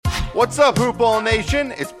What's up, Hoopball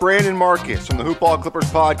Nation? It's Brandon Marcus from the Hoopball Clippers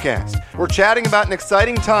podcast. We're chatting about an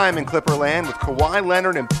exciting time in Clipperland with Kawhi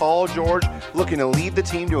Leonard and Paul George looking to lead the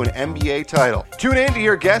team to an NBA title. Tune in to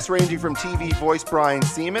hear guests ranging from TV voice Brian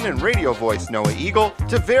Seaman and radio voice Noah Eagle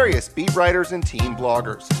to various beat writers and team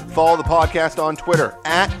bloggers. Follow the podcast on Twitter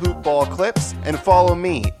 @HoopballClips and follow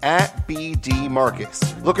me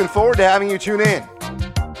 @BDMarcus. Looking forward to having you tune in.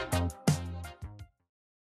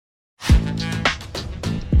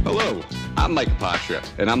 Hello, I'm Mike Apotria,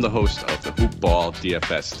 and I'm the host of the Hoopball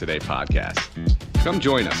DFS Today podcast. Come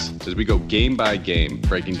join us as we go game by game,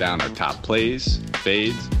 breaking down our top plays,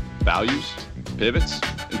 fades, values, pivots,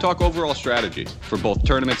 and talk overall strategy for both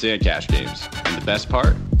tournaments and cash games. And the best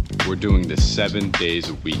part, we're doing this 7 days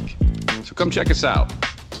a week. So come check us out.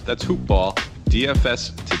 That's Hoopball DFS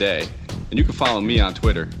Today. And you can follow me on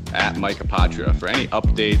Twitter @Mike Apotria for any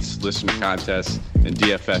updates, listener contests, and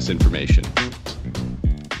DFS information.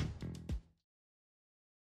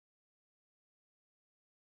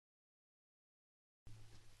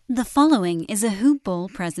 The following is a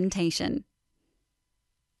Hoopball presentation.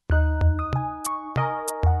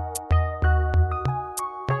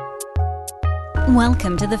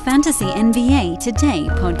 Welcome to the Fantasy NBA Today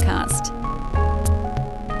podcast.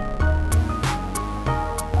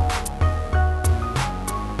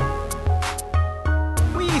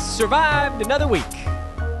 We survived another week.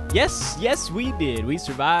 Yes, we did. We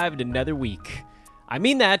survived another week. I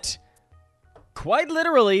mean that quite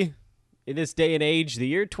literally. In this day and age, the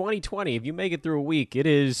year 2020, if you make it through a week, it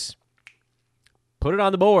is put it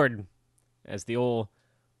on the board, as the old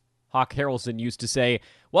Hawk Harrelson used to say.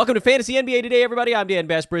 Welcome to Fantasy NBA Today, everybody. I'm Dan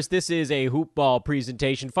Besbris. This is a Hoopball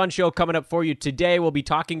presentation. Fun show coming up for you today. We'll be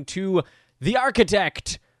talking to the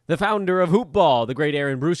architect, the founder of Hoopball, the great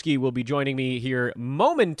Aaron Bruski, will be joining me here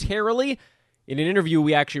momentarily in an interview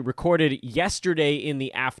we actually recorded yesterday in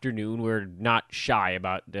the afternoon. We're not shy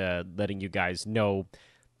about letting you guys know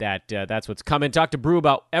that that's what's coming. Talk to Brew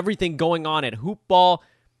about everything going on at Hoopball.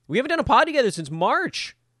 We haven't done a pod together since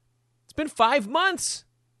March. It's been 5 months.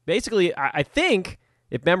 Basically, I think,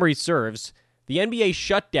 if memory serves, the NBA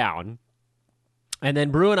shut down, and then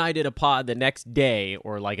Brew and I did a pod the next day,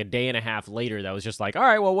 or like a day and a half later, that was just like, all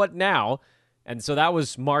right, well, what now? And so that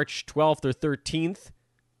was March 12th or 13th,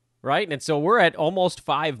 right? And so we're at almost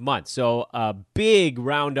 5 months. So a big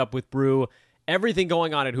roundup with Brew, everything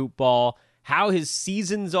going on at Hoopball, how his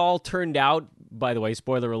seasons all turned out. By the way,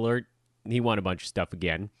 spoiler alert, he won a bunch of stuff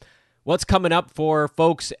again. What's coming up for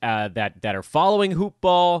folks that are following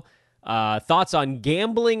Hoopball, thoughts on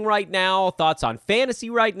gambling right now, thoughts on fantasy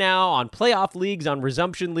right now, on playoff leagues, on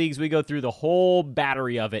resumption leagues. We go through the whole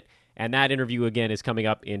battery of it, and that interview, again, is coming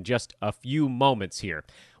up in just a few moments here.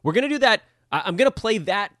 We're going to do that. I'm going to play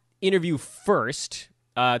that interview first.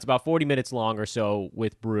 It's about 40 minutes long or so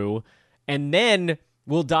with Brew, and then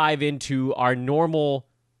we'll dive into our normal,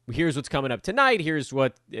 here's what's coming up tonight, here's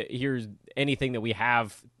anything that we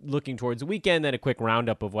have looking towards the weekend, then a quick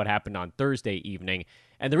roundup of what happened on Thursday evening.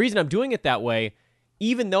 And the reason I'm doing it that way,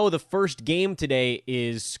 even though the first game today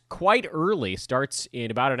is quite early, starts in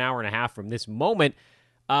about an hour and a half from this moment,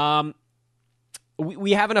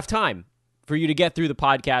 we have enough time for you to get through the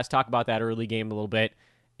podcast, talk about that early game a little bit,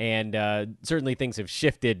 and certainly things have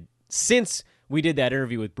shifted since we did that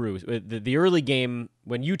interview with Bruce. The early game,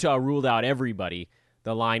 when Utah ruled out everybody,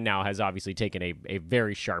 the line now has obviously taken a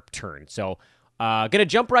very sharp turn. So going to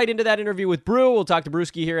jump right into that interview with Brew. We'll talk to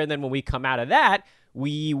Brewski here, and then when we come out of that,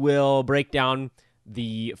 we will break down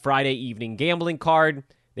the Friday evening gambling card.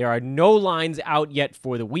 There are no lines out yet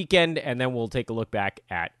for the weekend, and then we'll take a look back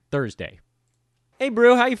at Thursday. Hey,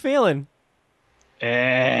 Brew, how you feeling?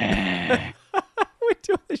 We're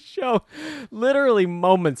doing the show literally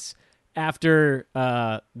moments after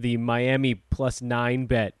the Miami +9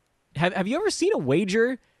 bet. Have you ever seen a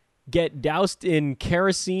wager get doused in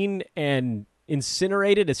kerosene and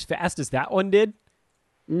incinerated as fast as that one did?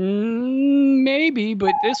 Maybe,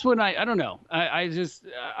 but this one, I don't know. I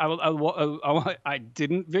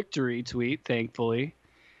didn't victory tweet, thankfully.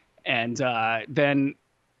 And then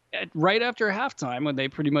right after halftime, when they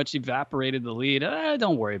pretty much evaporated the lead,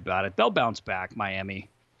 don't worry about it. They'll bounce back, Miami.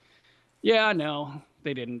 Yeah, no,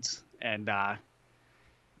 they didn't. And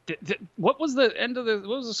what was the end of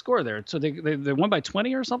what was the score there? So they won by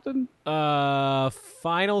 20 or something?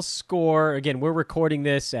 Final score, again, we're recording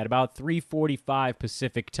this at about 3:45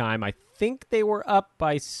 Pacific time. I think they were up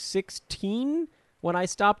by 16 when I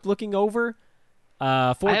stopped looking over.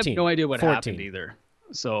 14. I have no idea what 14. happened either.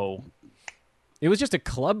 So it was just a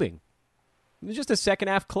clubbing. It was just a second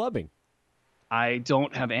half clubbing. I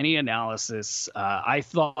don't have any analysis. I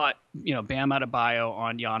thought, Bam Adebayo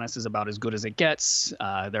on Giannis is about as good as it gets.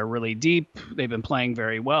 They're really deep. They've been playing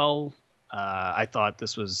very well. I thought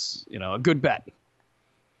this was, a good bet.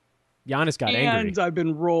 Giannis got angry. And I've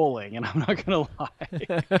been rolling, and I'm not going to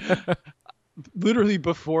lie. Literally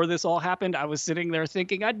before this all happened, I was sitting there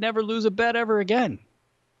thinking I'd never lose a bet ever again.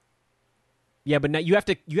 Yeah, but now you have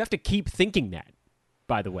to keep thinking that.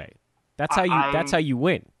 By the way, that's how you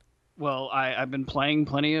win. Well, I've been playing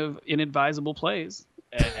plenty of inadvisable plays,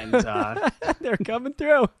 and they're coming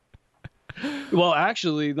through. Well,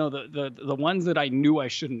 actually, no, the ones that I knew I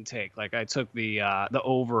shouldn't take, like I took the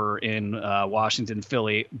over in Washington,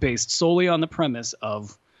 Philly, based solely on the premise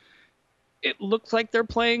of it looks like they're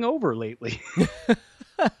playing over lately.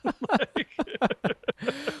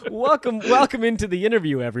 Welcome into the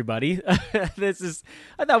interview, everybody. I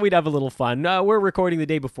thought we'd have a little fun. We're recording the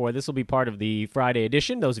day before. This will be part of the Friday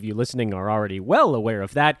edition. Those of you listening are already well aware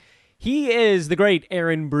of that. He is the great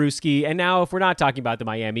Aaron Bruski. And now, if we're not talking about the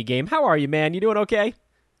Miami game, how are you, man? You doing okay?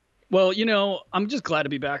 Well, I'm just glad to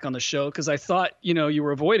be back on the show because I thought, you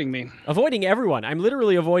were avoiding me. Avoiding everyone. I'm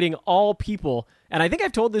literally avoiding all people. And I think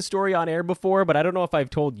I've told this story on air before, but I don't know if I've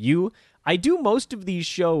told you. I do most of these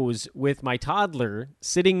shows with my toddler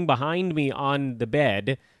sitting behind me on the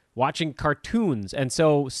bed watching cartoons. And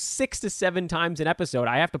so 6 to 7 times an episode,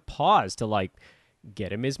 I have to pause to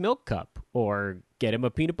get him his milk cup or get him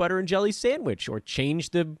a peanut butter and jelly sandwich or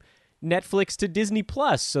change the Netflix to Disney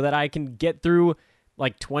Plus so that I can get through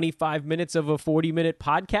 25 minutes of a 40-minute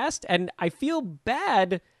podcast. And I feel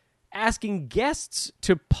bad asking guests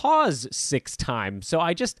to pause 6 times. So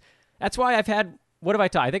that's why I've had, what have I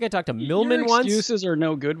talked? I think I talked to Millman once. Your excuses are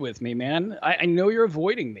no good with me, man. I know you're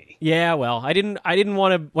avoiding me. Yeah, well, I didn't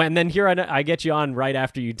want to, and then here I get you on right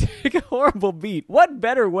after you take a horrible beat. What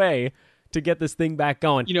better way to get this thing back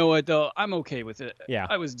going? You know what, though? I'm okay with it. Yeah.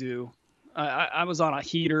 I was due. I was on a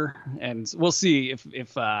heater, and we'll see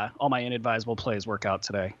if all my inadvisable plays work out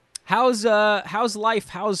today. How's life?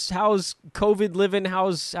 How's COVID living?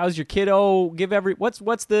 How's your kiddo?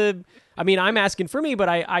 What's the? I mean, I'm asking for me, but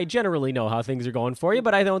I generally know how things are going for you,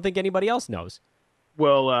 but I don't think anybody else knows.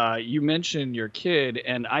 Well, you mentioned your kid,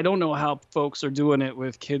 and I don't know how folks are doing it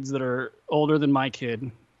with kids that are older than my kid,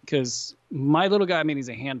 because my little guy, he's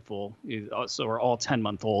a handful. So we're all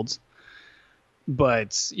 10-month-olds.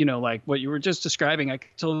 But, like what you were just describing, I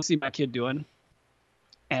could totally see my kid doing.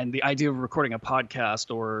 And the idea of recording a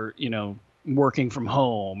podcast or, working from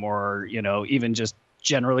home or, even just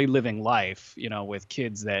generally living life, with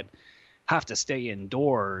kids that have to stay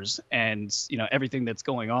indoors and, everything that's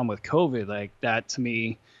going on with COVID, like that to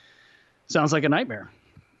me sounds like a nightmare.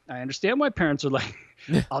 I understand why parents are like,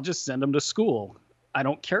 I'll just send them to school. I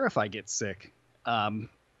don't care if I get sick.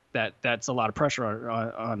 That's a lot of pressure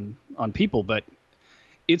on people, but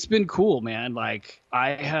it's been cool, man. I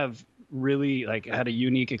have really had a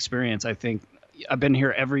unique experience. I think I've been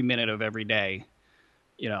here every minute of every day,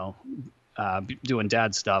 doing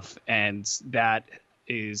dad stuff, and that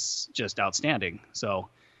is just outstanding. So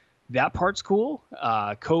that part's cool.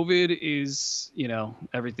 COVID is,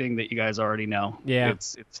 everything that you guys already know. Yeah,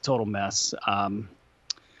 it's a total mess.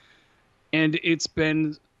 And it's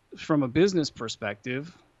been, from a business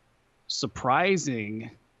perspective,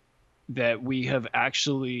 surprising that we have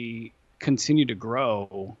actually continued to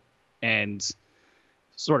grow and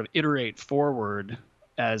sort of iterate forward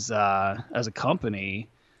as a company,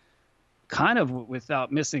 kind of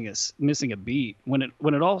without missing a beat. When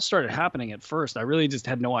it all started happening at first, I really just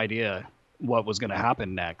had no idea what was going to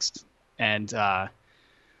happen next. And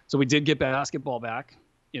so we did get basketball back.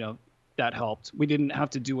 That helped. We didn't have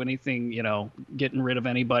to do anything, getting rid of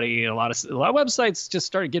anybody. A lot of websites just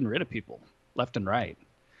started getting rid of people left and right.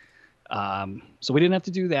 So we didn't have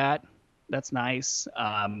to do that. That's nice.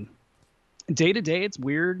 Day to day, it's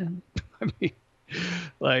weird.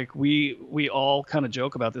 We all kind of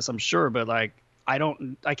joke about this, I'm sure, but I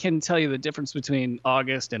can tell you the difference between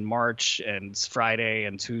August and March and Friday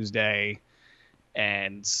and Tuesday.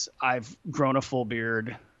 And I've grown a full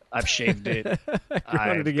beard. I've shaved it.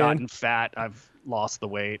 I've gotten fat. I've lost the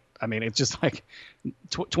weight. It's just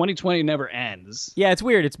 2020 never ends. Yeah, it's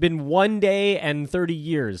weird. It's been one day and 30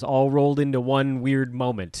 years all rolled into one weird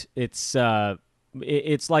moment. It's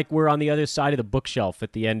like we're on the other side of the bookshelf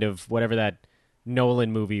at the end of whatever that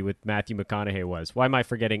Nolan movie with Matthew McConaughey was. Why am I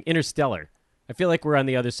forgetting? Interstellar. I feel like we're on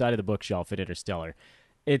the other side of the bookshelf at Interstellar.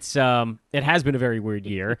 It has been a very weird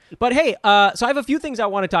year. But hey, so I have a few things I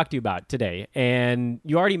want to talk to you about today. And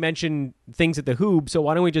you already mentioned things at the Hoop, so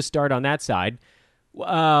why don't we just start on that side?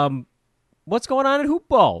 What's going on at Hoop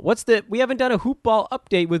Ball? We haven't done a Hoop Ball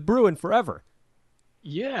update with Bruin forever.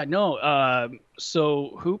 Yeah, no.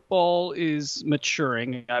 So hoop ball is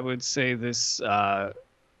maturing. I would say this. I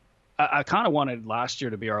kind of wanted last year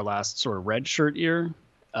to be our last sort of red shirt year,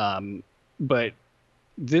 but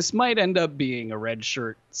this might end up being a red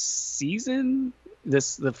shirt season.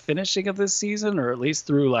 The finishing of this season, or at least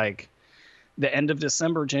through like the end of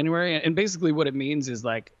December, January. And basically, what it means is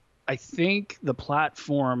like I think the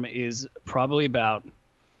platform is probably about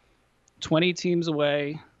 20 teams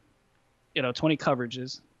away. 20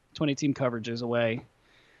 coverages, 20 team coverages away,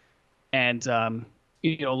 and a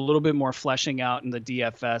little bit more fleshing out in the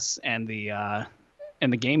DFS and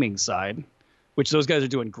the gaming side, which those guys are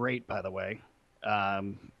doing great, by the way.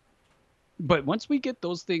 But once we get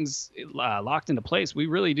those things locked into place, we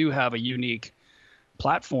really do have a unique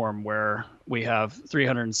platform where we have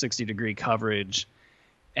 360-degree coverage,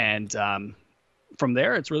 and from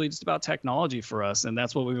there, it's really just about technology for us, and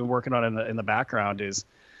that's what we've been working on in the background is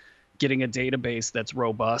getting a database that's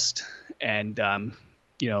robust and,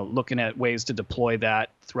 looking at ways to deploy that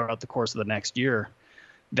throughout the course of the next year.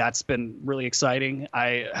 That's been really exciting.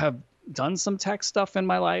 I have done some tech stuff in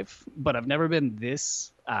my life, but I've never been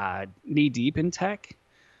this knee deep in tech.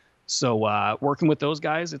 So working with those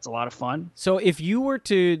guys, it's a lot of fun. So if you were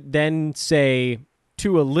to then say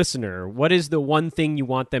to a listener, what is the one thing you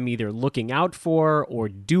want them either looking out for or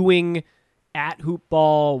doing at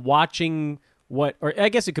Hoopball, watching what, or I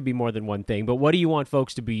guess it could be more than one thing, but what do you want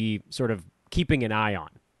folks to be sort of keeping an eye on?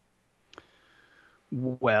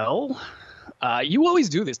 Well, you always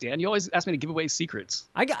do this, Dan. You always ask me to give away secrets.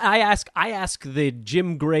 I ask the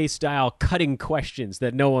Jim Gray style cutting questions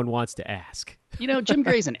that no one wants to ask. Jim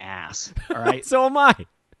Gray's an ass. All right. So am I.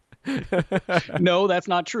 No, that's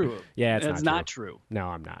not true. Yeah, that's not true. No,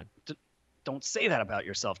 I'm not. Don't say that about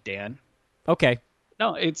yourself, Dan. Okay.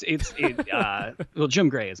 No, well, Jim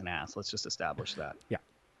Gray is an ass. Let's just establish that. Yeah.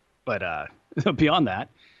 But beyond that,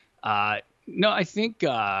 no, I think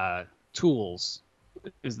tools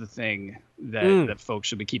is the thing that folks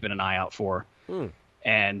should be keeping an eye out for.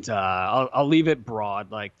 And I'll leave it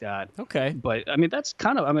broad like that. Okay. But I mean, that's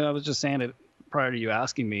kind of, I was just saying it prior to you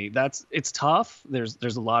asking me, it's tough. There's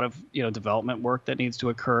a lot of, development work that needs to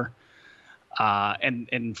occur.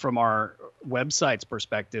 And from our website's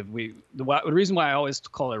perspective, the reason why I always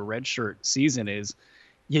call it a red shirt season is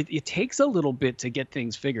it takes a little bit to get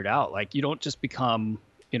things figured out. Like you don't just become,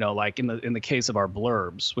 like in the case of our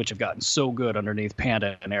blurbs, which have gotten so good underneath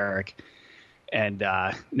Panda and Eric. And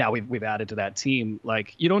now we've added to that team.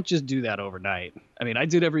 Like you don't just do that overnight. I mean, I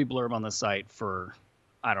did every blurb on the site for,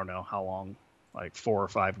 I don't know how long, like 4 or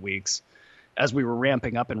 5 weeks as we were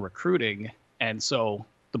ramping up and recruiting. And so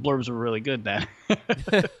the blurbs were really good then.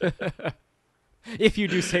 If you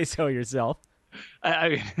do say so yourself.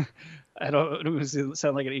 I don't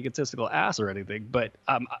sound like an egotistical ass or anything, but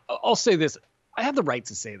I'll say this. I have the right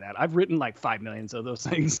to say that. I've written like 5 million of those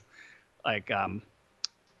things.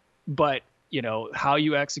 But how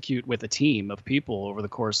you execute with a team of people over the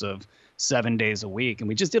course of 7 days a week. And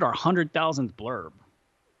we just did our 100,000th blurb.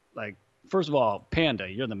 Like, first of all, Panda,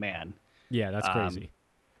 you're the man. Yeah, that's crazy.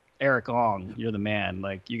 Eric Ong, you're the man.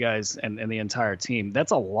 Like you guys and the entire team.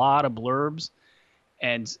 That's a lot of blurbs.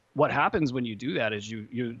 And what happens when you do that is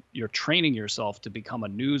you're training yourself to become a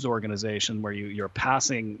news organization where you're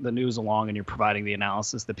passing the news along and you're providing the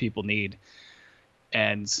analysis that people need.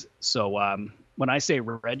 And so when I say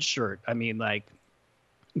red shirt, I mean like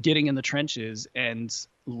getting in the trenches and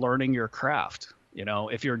learning your craft.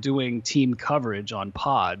 If you're doing team coverage on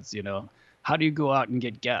pods, how do you go out and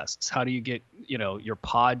get guests? How do you get, your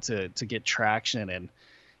pod to get traction and,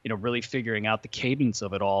 really figuring out the cadence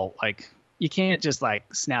of it all? Like you can't just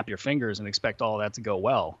like snap your fingers and expect all that to go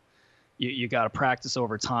well. You got to practice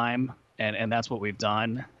over time. And that's what we've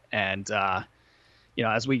done. And,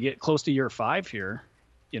 as we get close to year 5 here,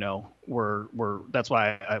 that's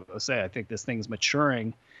why I say I think this thing's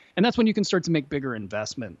maturing, and that's when you can start to make bigger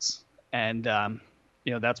investments. And,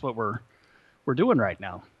 that's what we're doing right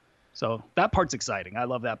now. So that part's exciting. I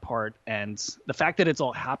love that part. And the fact that it's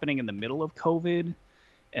all happening in the middle of COVID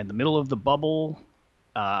and the middle of the bubble,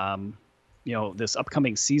 this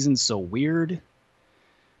upcoming season's so weird.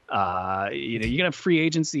 You're going to have free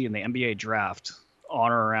agency in the NBA draft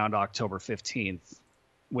on or around October 15th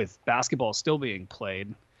with basketball still being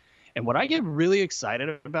played. And what I get really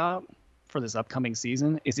excited about for this upcoming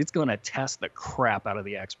season is it's going to test the crap out of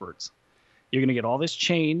the experts. You're going to get all this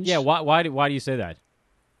change. Yeah, why do you say that?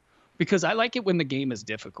 Because I like it when the game is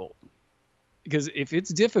difficult. Because if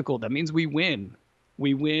it's difficult, that means we win.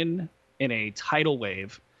 We win in a tidal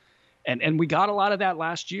wave. And we got a lot of that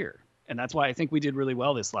last year. And that's why I think we did really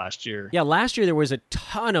well this last year. Yeah, last year there was a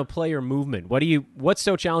ton of player movement. What's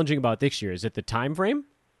so challenging about this year? Is it the time frame?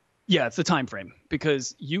 Yeah, it's the time frame,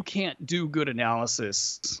 because you can't do good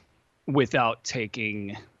analysis without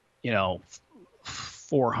taking,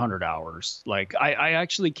 400 hours. Like I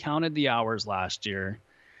actually counted the hours last year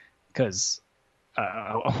because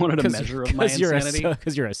I wanted a measure of my insanity.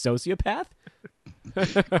 Because you're a sociopath?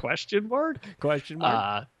 Question mark? Question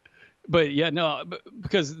mark? But yeah, no,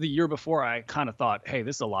 because the year before I kind of thought, hey,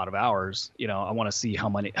 this is a lot of hours. I want to see how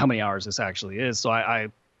many hours this actually is. So I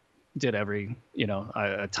did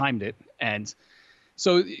I timed it. And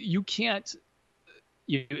so you can't,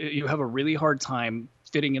 you have a really hard time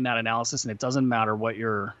fitting in that analysis, and it doesn't matter what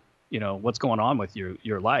what's going on with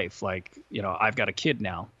your life. Like, I've got a kid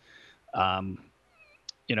now.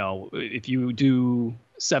 If you do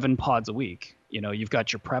 7 pods a week, you've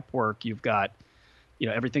got your prep work, you've got,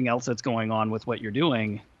 everything else that's going on with what you're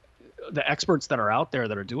doing. The experts that are out there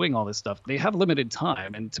that are doing all this stuff, they have limited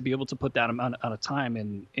time, and to be able to put that amount of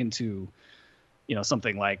time into,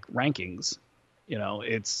 something like rankings,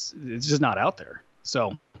 it's just not out there.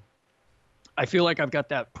 So I feel like I've got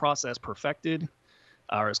that process perfected,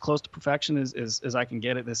 or as close to perfection as I can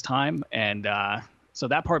get at this time. And so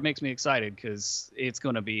that part makes me excited, because it's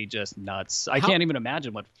going to be just nuts. I can't even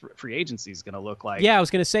imagine what free agency is going to look like. Yeah, I was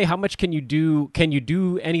going to say, how much can you do? Can you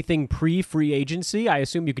do anything pre-free agency? I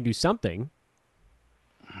assume you can do something.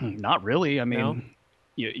 Not really. I mean, No?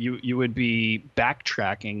 you would be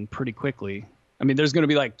backtracking pretty quickly. I mean, there's going to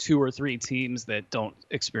be like 2 or 3 teams that don't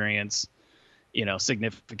experience,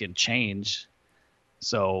 significant change.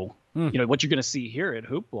 So, what you're going to see here at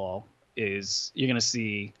Hoopball is you're going to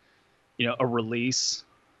see, a release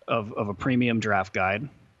of a premium draft guide.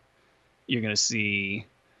 You're going to see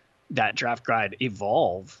that draft guide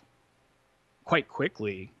evolve quite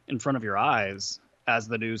quickly in front of your eyes as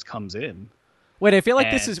the news comes in. Wait, I feel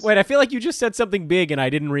like I feel like you just said something big and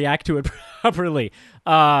I didn't react to it properly.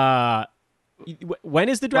 When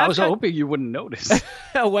is the draft I was guide? hoping you wouldn't notice.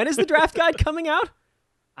 When is the draft guide coming out?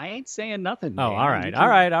 I ain't saying nothing. Oh, man. all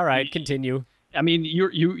right. Continue. I mean,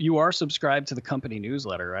 you are subscribed to the company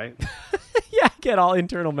newsletter, right? Yeah, I get all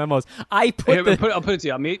internal memos. I'll put it to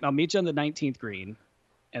you. I'll meet you on the 19th green,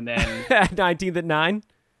 and then 19th at 9.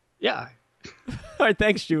 Yeah. All right,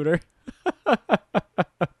 thanks, Shooter.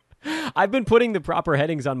 I've been putting the proper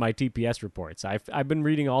headings on my TPS reports. I've been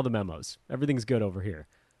reading all the memos. Everything's good over here.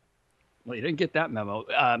 Well, you didn't get that memo.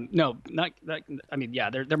 No, not that. I mean, yeah,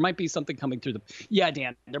 there might be something coming through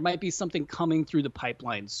Dan, there might be something coming through the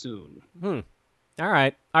pipeline soon. All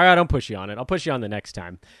right, don't push you on it. I'll push you on the next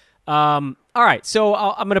time. All right, so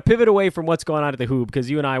I'm going to pivot away from what's going on at the Hoop, because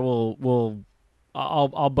you and I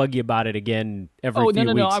I'll bug you about it again every few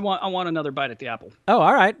weeks. No, I want another bite at the apple. Oh,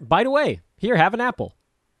 all right, bite away. Here, have an apple.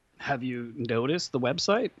 Have you noticed the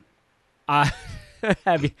website?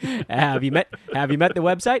 Have you met the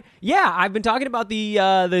website? Yeah, I've been talking about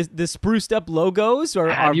the spruced up logos.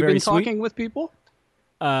 Have you very been sweet. talking with people?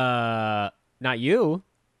 Not you.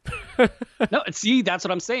 No, see, that's what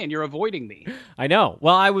I'm saying. You're avoiding me. I know.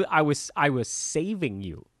 Well, I was saving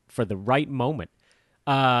you for the right moment.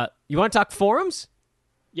 You want to talk forums?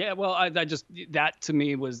 Yeah, well, I just, that to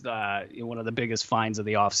me was one of the biggest finds of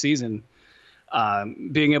the off season.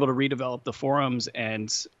 Being able to redevelop the forums,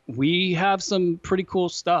 and we have some pretty cool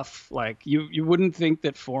stuff. Like you wouldn't think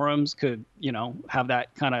that forums could, have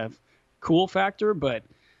that kind of cool factor, but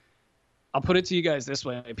I'll put it to you guys this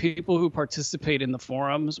way. People who participate in the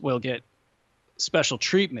forums will get special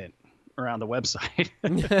treatment around the website.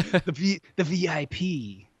 the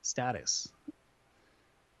VIP status.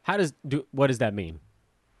 What does that mean?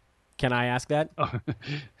 Can I ask that? Oh,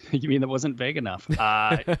 you mean that wasn't vague enough?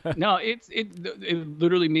 No, it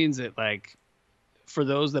literally means that, like, for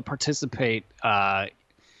those that participate,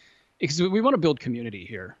 because we want to build community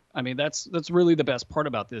here. I mean, that's really the best part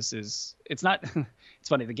about this. Is it's not. It's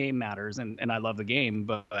funny. The game matters, and I love the game,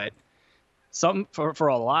 but for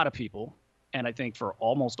a lot of people, and I think for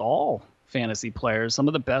almost all fantasy players, some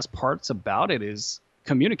of the best parts about it is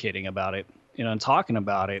communicating about it, and talking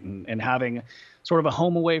about it, and having sort of a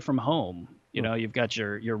home away from home. You've got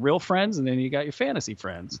your real friends, and then you got your fantasy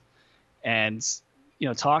friends, and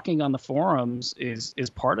talking on the forums is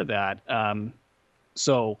part of that.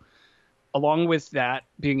 So along with that,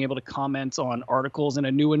 being able to comment on articles in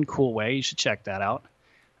a new and cool way, you should check that out.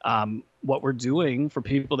 What we're doing for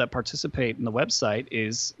people that participate in the website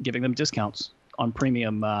is giving them discounts on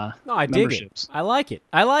premium I memberships. dig it.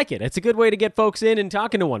 I like it. It's a good way to get folks in and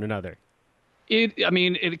talking to one another. It's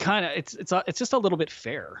just a little bit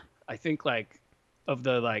fair. I think, like, of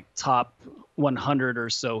the top 100 or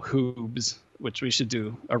so hoobs which we should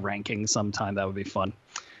do a ranking sometime. That would be fun.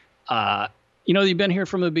 You've been here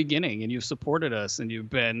from the beginning and you've supported us and you've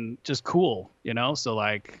been just cool, so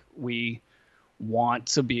like we want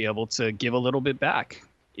to be able to give a little bit back.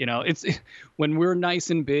 It's when we're nice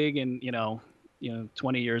and big and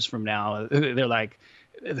 20 years from now, they're like,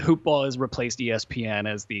 Hoopball has replaced ESPN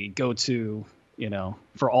as the go-to,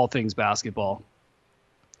 for all things basketball.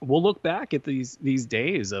 We'll look back at these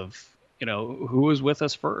days of, who was with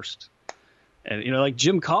us first. And, like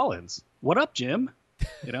Jim Collins. What up, Jim?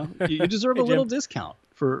 You deserve a little discount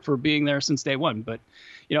for being there since day one. But,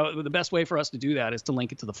 the best way for us to do that is to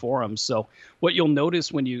link it to the forums. So what you'll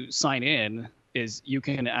notice when you sign in is you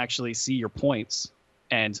can actually see your points.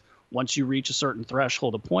 And once you reach a certain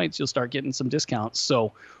threshold of points, you'll start getting some discounts.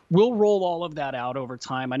 So we'll roll all of that out over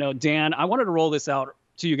time. I know, Dan, I wanted to roll this out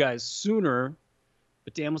to you guys sooner,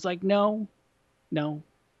 but Dan was like, no,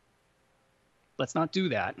 let's not do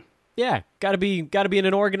that. Yeah, gotta be in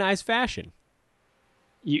an organized fashion.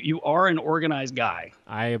 You are an organized guy.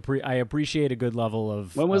 I appreciate a good level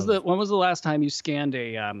of. When was the last time you scanned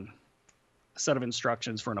a set of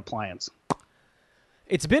instructions for an appliance?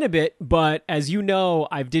 It's been a bit, but as you know,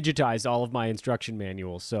 I've digitized all of my instruction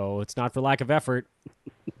manuals, so it's not for lack of effort.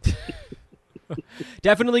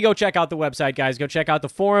 Definitely go check out the website, guys. Go check out the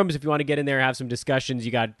forums if you want to get in there, have some discussions.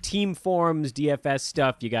 You got team forums, DFS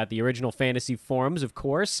stuff. You got the original fantasy forums, of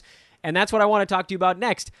course. And that's what I want to talk to you about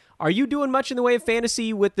next. Are you doing much in the way of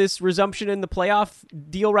fantasy with this resumption in the playoff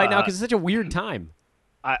deal right now? Because it's such a weird time.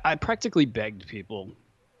 I practically begged people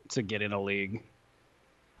to get in a league.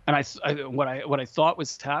 And what I thought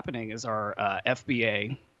was happening is our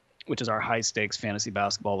FBA, which is our high stakes fantasy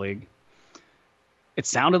basketball league. It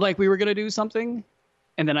sounded like we were going to do something,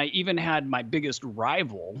 and then I even had my biggest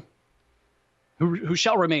rival, who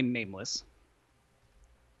shall remain nameless.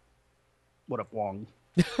 What up, Wong?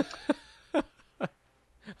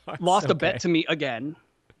 Lost a bet to me again,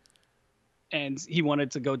 and he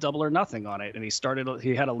wanted to go double or nothing on it. And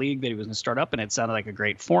he had a league that he was going to start up, and it sounded like a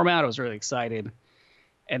great format. I was really excited.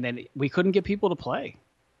 And then we couldn't get people to play.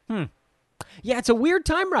 Yeah, it's a weird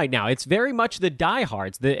time right now. It's very much the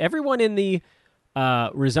diehards. Everyone in the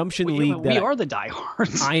resumption league. We are the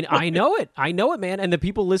diehards. I know it. I know it, man. And the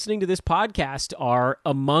people listening to this podcast are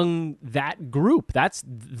among that group.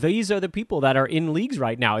 These are the people that are in leagues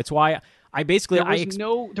right now. It's why I basically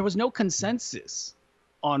there was no consensus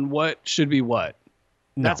on what should be what.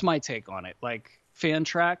 No. That's my take on it. Like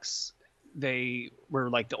Fantrax, they were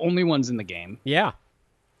like the only ones in the game. Yeah.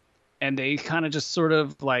 And they kind of just sort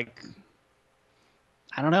of like,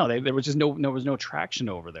 I don't know. There was just no traction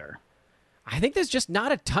over there. I think there's just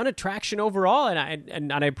not a ton of traction overall,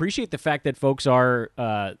 and I appreciate the fact that folks are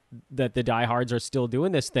that the diehards are still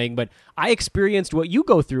doing this thing. But I experienced what you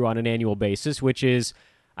go through on an annual basis, which is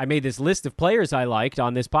I made this list of players I liked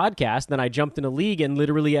on this podcast, then I jumped in a league, and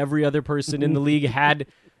literally every other person in the league had,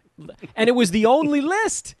 and it was the only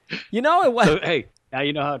list. It was. So, hey, now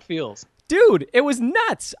you know how it feels. Dude, it was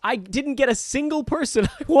nuts. I didn't get a single person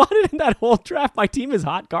I wanted in that whole draft. My team is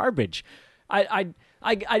hot garbage. I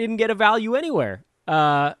didn't get a value anywhere.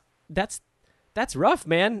 That's rough,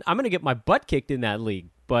 man. I'm going to get my butt kicked in that league,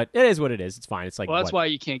 but it is what it is. It's fine. It's like, well, that's why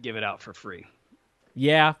you can't give it out for free.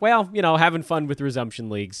 Yeah. Well, having fun with resumption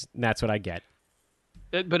leagues, and that's what I get.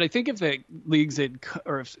 But I think if the leagues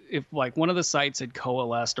if like one of the sites had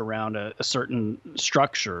coalesced around a certain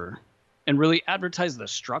structure and really advertised the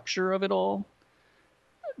structure of it all,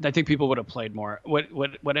 I think people would have played more.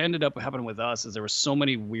 What ended up happening with us is there were so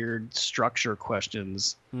many weird structure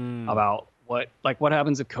questions about what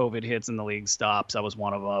happens if COVID hits and the league stops. That was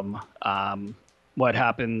one of them. What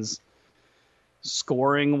happens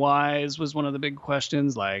scoring wise was one of the big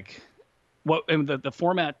questions. Like the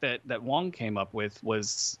format that Wong came up with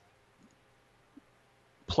was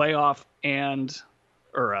playoff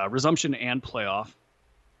or resumption and playoff.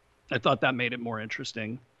 I thought that made it more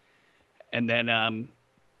interesting. And then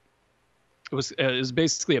it was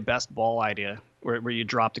basically a best ball idea where you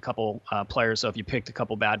dropped a couple players. So if you picked a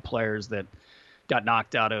couple bad players that got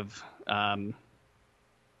knocked out of the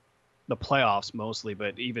playoffs mostly,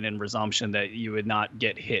 but even in resumption, that you would not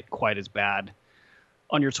get hit quite as bad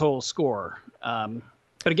on your total score.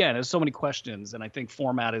 But again, there's so many questions, and I think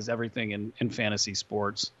format is everything in fantasy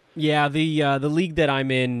sports. Yeah, the league that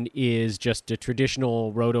I'm in is just a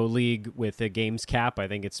traditional roto league with a games cap. I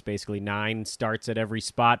think it's basically 9 starts at every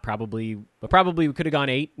spot. Probably we could have gone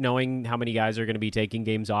 8, knowing how many guys are going to be taking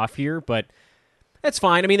games off here, but it's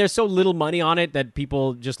fine. I mean, there's so little money on it that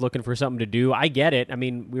people just looking for something to do. I get it. I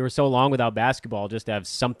mean, we were so long without basketball, just to have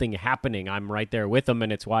something happening. I'm right there with them,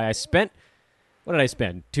 and it's why I spent what did I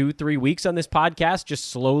spend 2-3 weeks on this podcast, just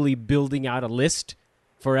slowly building out a list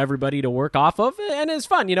for everybody to work off of, and it's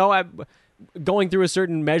fun. I'm going through a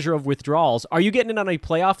certain measure of withdrawals. Are you getting in on any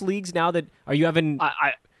playoff leagues now? Are you having?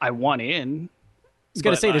 I want in. I was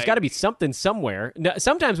going to say, there's got to be something somewhere. Now,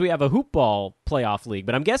 sometimes we have a hoop ball playoff league,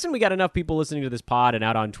 but I'm guessing we got enough people listening to this pod and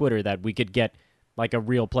out on Twitter that we could get like a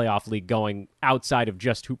real playoff league going outside of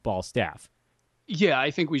just hoop ball staff. Yeah, I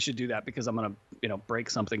think we should do that because I'm going to, break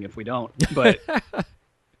something if we don't. But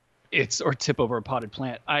or tip over a potted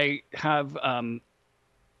plant. I have.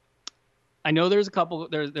 I know there's a couple.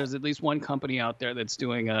 There's at least one company out there that's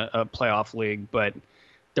doing a playoff league, but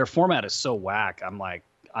their format is so whack. I'm like,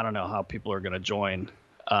 I don't know how people are going to join.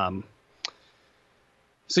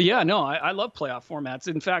 So yeah, no, I love playoff formats.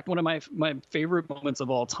 In fact, one of my favorite moments of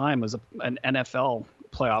all time was an NFL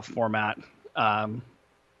playoff format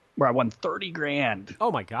where I won $30,000.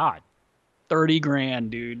 Oh my God. $30,000,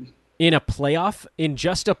 dude. In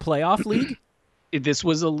just a playoff league? This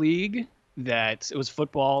was a league that it was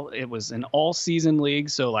football. It was an all season league.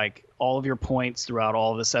 So like all of your points throughout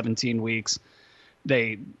all of the 17 weeks,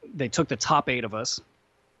 they took the top 8 of us,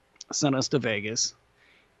 sent us to Vegas,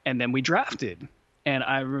 and then we drafted. And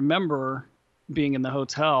I remember being in the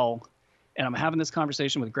hotel, and I'm having this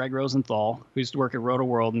conversation with Greg Rosenthal, who used to work at Roto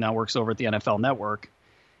World and now works over at the NFL Network.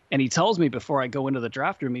 And he tells me before I go into the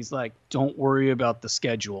draft room, he's like, don't worry about the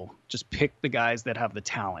schedule. Just pick the guys that have the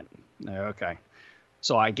talent. Okay.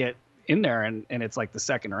 So I get in there, and it's like the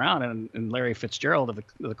second round, and Larry Fitzgerald of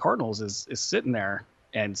the Cardinals is sitting there.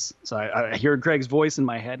 And so I hear Greg's voice in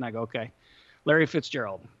my head, and I go, okay, Larry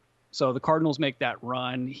Fitzgerald. So the Cardinals make that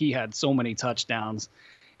run. He had so many touchdowns.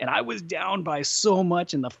 And I was down by so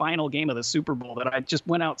much in the final game of the Super Bowl that I just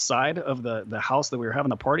went outside of the house that we were having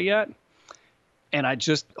the party at. And I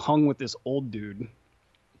just hung with this old dude.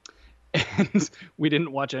 And we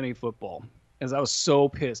didn't watch any football. As I was so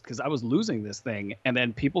pissed because I was losing this thing. And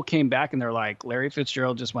then people came back and they're like, Larry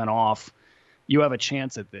Fitzgerald just went off. You have a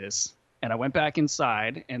chance at this. And I went back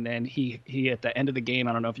inside. And then he at the end of the game,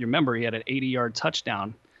 I don't know if you remember, he had an 80-yard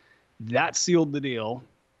touchdown. That sealed the deal.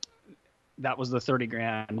 That was the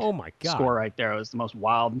 $30,000. Oh my God. Score right there. It was the most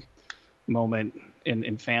wild moment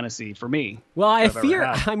in fantasy for me. Well,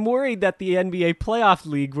 I'm worried that the NBA playoff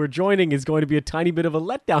league we're joining is going to be a tiny bit of a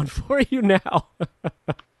letdown for you now.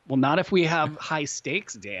 Well, not if we have high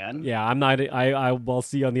stakes, Dan. Yeah, I'm not. I will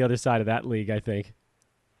see you on the other side of that league, I think.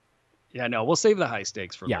 Yeah, no, we'll save the high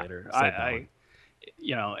stakes for later. Hey,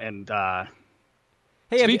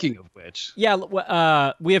 speaking of which, yeah,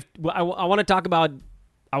 we have. I want to talk about.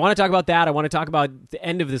 I want to talk about that. I want to talk about the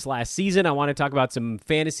end of this last season. I want to talk about some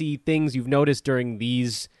fantasy things you've noticed during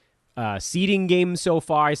these seeding games so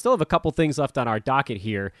far. I still have a couple things left on our docket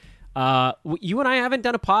here. You and I haven't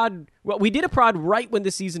done a pod. Well, we did a pod right when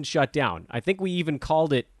the season shut down. I think we even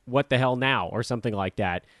called it "What the Hell Now" or something like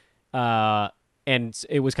that. And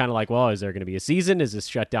it was kind of like, well, is there going to be a season? Is this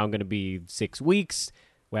shutdown going to be 6 weeks?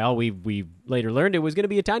 Well, we later learned it was going to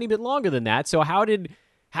be a tiny bit longer than that. So how did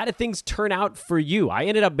things turn out for you? I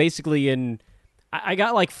ended up basically I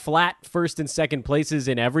got like flat first and second places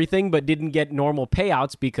in everything, but didn't get normal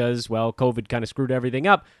payouts because, well, COVID kind of screwed everything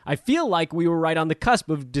up. I feel like we were right on the cusp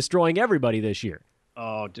of destroying everybody this year.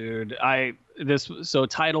 Oh, dude. So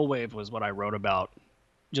Tidal Wave was what I wrote about,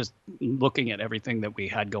 just looking at everything that we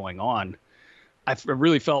had going on. I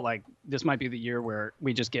really felt like this might be the year where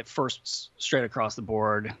we just get firsts straight across the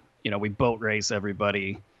board. We boat race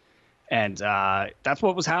everybody. And that's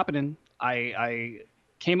what was happening. I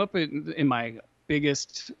came up in my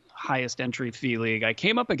biggest, highest entry fee league. I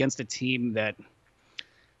came up against a team that,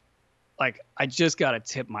 like, I just got to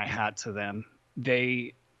tip my hat to them.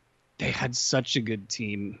 They had such a good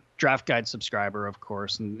team. Draft Guide subscriber, of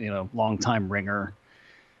course, and longtime ringer.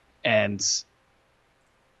 And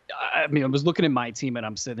I mean, I was looking at my team and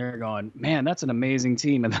I'm sitting there going, man, that's an amazing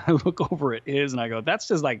team. And then I look over at his and I go, that's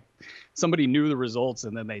just like somebody knew the results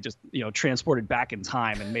and then they just, transported back in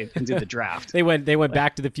time and did the draft. They went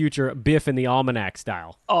back to the future, Biff in the Almanac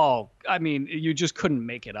style. Oh, I mean, you just couldn't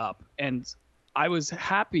make it up. And I was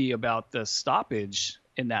happy about the stoppage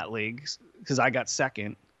in that league because I got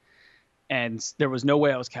second and there was no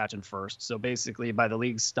way I was catching first. So basically by the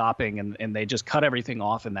league stopping and they just cut everything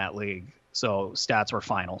off in that league. So stats were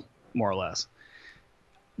final, more or less.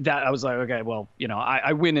 That I was like, okay, well,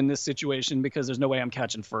 I win in this situation because there's no way I'm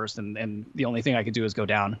catching first, and the only thing I could do is go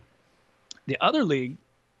down. The other league,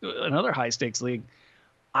 another high stakes league,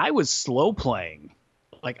 I was slow playing.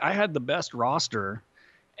 Like I had the best roster,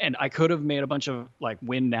 and I could have made a bunch of like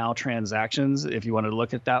win now transactions if you wanted to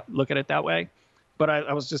look at it that way. But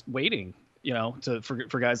I was just waiting,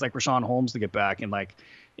 for guys like Rashawn Holmes to get back, and like,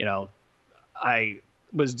 I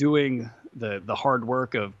was doing the hard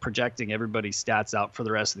work of projecting everybody's stats out for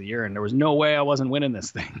the rest of the year, and there was no way I wasn't winning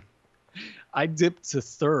this thing. I dipped to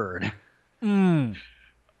third in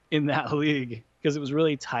that league because it was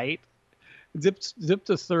really tight. Dipped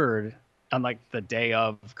to third on like the day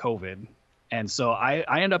of COVID. And so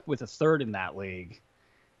I end up with a third in that league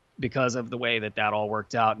because of the way that all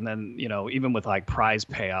worked out. And then, even with like prize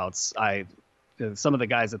payouts, some of the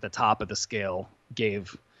guys at the top of the scale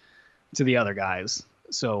gave to the other guys.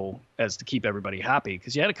 So as to keep everybody happy,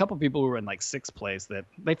 because you had a couple people who were in like sixth place that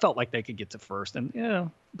they felt like they could get to first,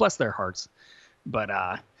 and bless their hearts.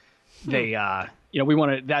 But they, we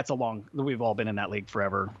want to. We've all been in that league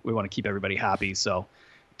forever. We want to keep everybody happy. So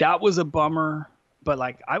that was a bummer. But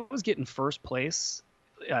like I was getting first place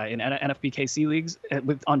in NFBKC leagues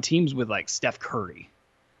on teams with like Steph Curry.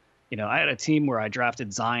 I had a team where I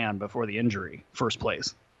drafted Zion before the injury, first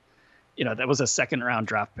place. That was a second round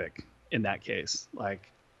draft pick. In that case,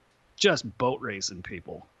 like just boat racing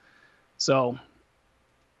people. So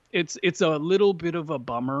it's a little bit of a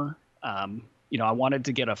bummer. I wanted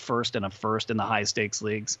to get a first in the high stakes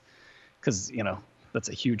leagues because, that's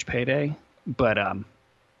a huge payday, but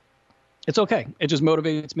it's okay. It just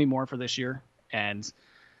motivates me more for this year. And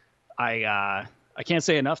I can't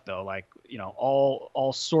say enough though, like,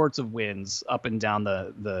 all sorts of wins up and down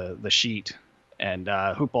the sheet, and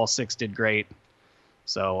Hoopball 6 did great.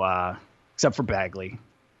 So, except for Bagley.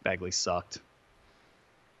 Bagley sucked.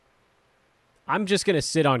 I'm just going to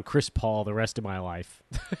sit on Chris Paul the rest of my life.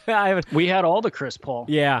 We had all the Chris Paul.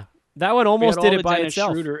 Yeah. That one almost did it by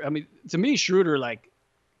itself. Schroeder. I mean, to me, Schroeder, like,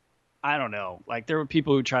 I don't know. Like, there were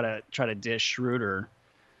people who try to dish Schroeder,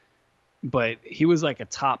 but he was like a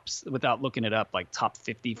top, without looking it up, like top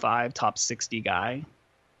 55, top 60 guy.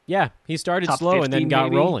 Yeah, he started Top slow 50 and then got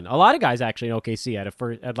maybe. rolling. A lot of guys actually in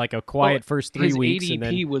OKC had like a quiet first 3 weeks. His ADP and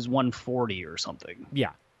then, was 140 or something.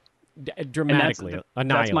 Yeah, dramatically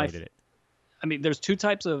annihilated it. I mean, there's two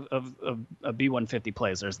types of B150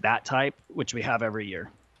 plays. There's that type, which we have every year.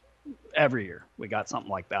 Every year we got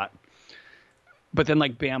something like that. But then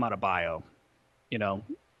like Bam Adebayo,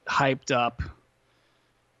 hyped up.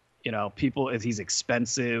 People, if he's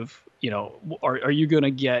expensive, are you going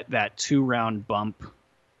to get that 2-round bump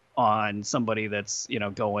on somebody that's,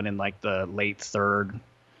 going in like the late third,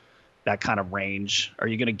 that kind of range? Are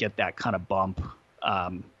you going to get that kind of bump?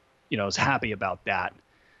 I was happy about that,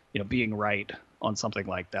 being right on something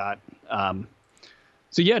like that.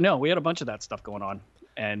 So yeah, no, we had a bunch of that stuff going on.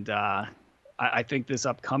 And I think this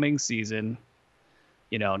upcoming season,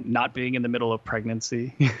 not being in the middle of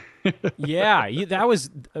pregnancy. Yeah,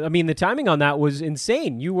 the timing on that was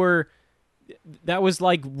insane. That was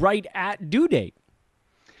like right at due date.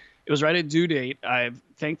 It was right at due date. I've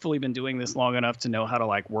thankfully been doing this long enough to know how to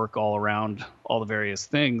like work all around all the various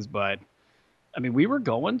things. But I mean, we were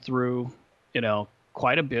going through,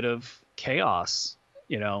 quite a bit of chaos,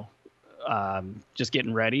 just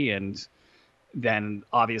getting ready. And then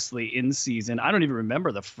obviously in season, I don't even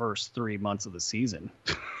remember the first 3 months of the season.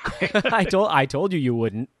 I told you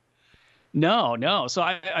wouldn't. No. So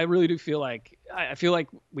I really do feel like, I feel like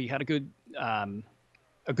we had a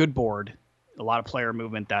good board. A lot of player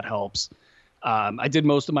movement that helps. I did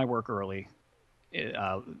most of my work early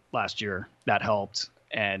last year. That helped.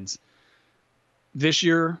 And this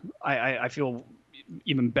year, I feel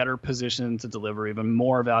even better positioned to deliver even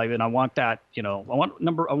more value. And I want that, I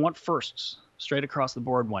want firsts straight across the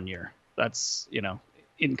board one year. That's,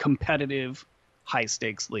 in competitive high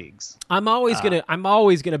stakes leagues. I'm always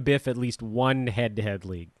gonna biff at least one head-to-head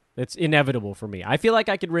league. That's inevitable for me. I feel like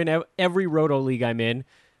I could win every Roto league I'm in,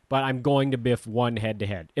 but I'm going to biff one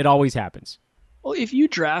head-to-head. It always happens. Well, if you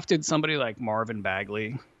drafted somebody like Marvin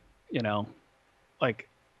Bagley,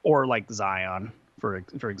 or like Zion, for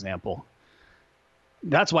example,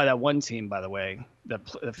 that's why that one team, by the way, that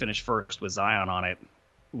finished first with Zion on it,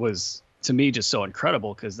 was to me just so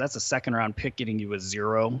incredible, because that's a second-round pick getting you a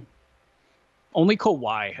 0. Only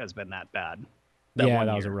Kawhi has been that bad. That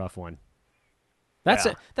was a rough one.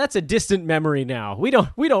 That's a distant memory now. We don't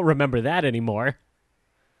remember that anymore.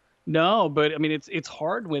 No, but I mean, it's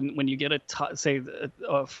hard when you get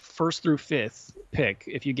a first through fifth pick.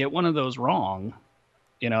 If you get one of those wrong,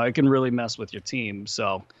 it can really mess with your team.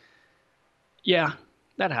 So, yeah,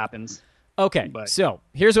 that happens. Okay, so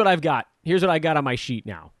here's what I've got. Here's what I got on my sheet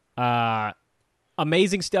now.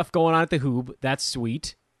 Amazing stuff going on at the Hoop. That's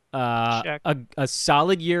sweet. Check. A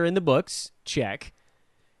solid year in the books. Check.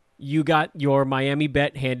 You got your Miami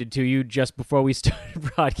bet handed to you just before we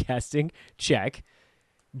started broadcasting. Check.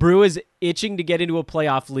 Brew is itching to get into a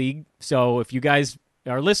playoff league, so if you guys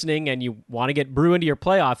are listening and you want to get Brew into your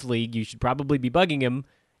playoff league, you should probably be bugging him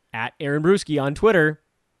at Aaron Brewski on Twitter.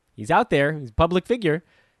 He's out there. He's a public figure.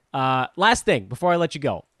 Last thing before I let you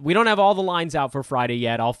go. We don't have all the lines out for Friday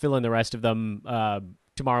yet. I'll fill in the rest of them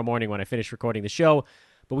tomorrow morning when I finish recording the show.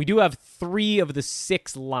 But we do have 3 of the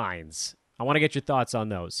 6 lines. I want to get your thoughts on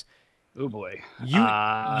those. Oh boy,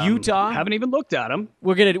 Utah. Haven't even looked at them.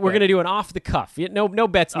 We're gonna do an off the cuff. No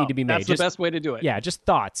bets need to be made. That's the best way to do it. Yeah, just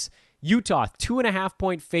thoughts. Utah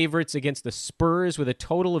 2.5-point favorites against the Spurs with a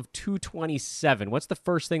total of 227. What's the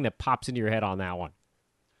first thing that pops into your head on that one?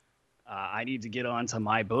 I need to get on to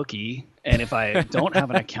my bookie, and if I don't have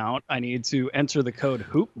an account, I need to enter the code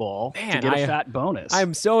HoopBall to get a fat bonus.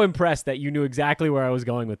 I'm so impressed that you knew exactly where I was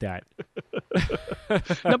going with that. No,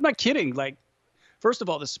 I'm not kidding. Like, first of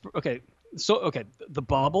all, the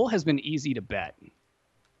bubble has been easy to bet.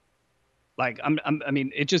 Like, I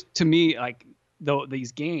mean, it just, to me, like, though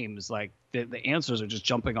these games, like the answers are just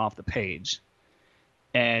jumping off the page,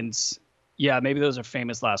 and yeah, maybe those are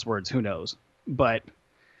famous last words. Who knows? But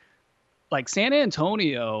like San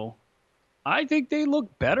Antonio, I think they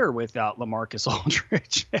look better without LaMarcus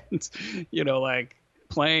Aldridge and, like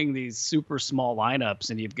playing these super small lineups.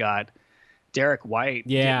 And you've got Derek White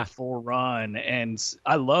getting a full run. And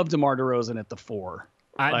I love DeMar DeRozan at the 4.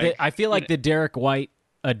 I feel like the Derek White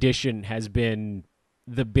addition has been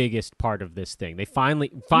the biggest part of this thing. They finally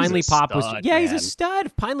Pop was he's a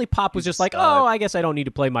stud. Finally Pop was just like, oh, I guess I don't need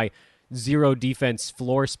to play my 0 defense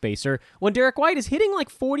floor spacer when Derek White is hitting like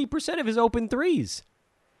 40% of his open threes.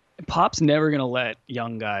 Pop's never going to let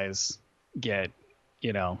young guys get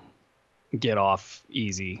off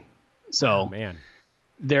easy. So man,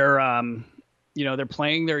 they're they're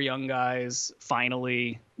playing their young guys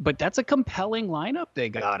finally, but that's a compelling lineup they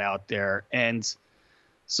got out there. And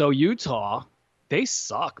so Utah, they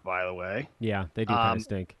suck, by the way. Yeah, they do kind of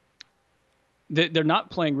stink. They're not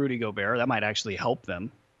playing Rudy Gobert. That might actually help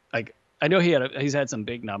them. Like, I know he's had some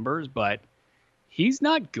big numbers, but he's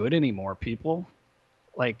not good anymore, people.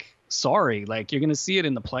 Like, sorry, like, you're going to see it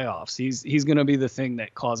in the playoffs. He's going to be the thing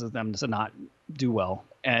that causes them to not do well.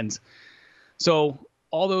 And so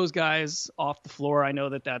all those guys off the floor, I know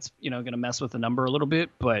that's, going to mess with the number a little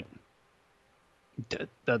bit, but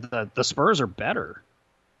the Spurs are better.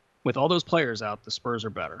 With all those players out, the Spurs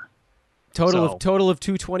are better. Total of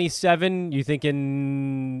 227. You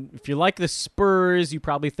thinking if you like the Spurs, you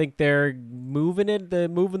probably think they're moving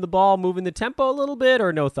the ball, moving the tempo a little bit,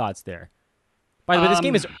 or no thoughts there? By the way, this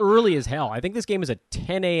game is early as hell. I think this game is a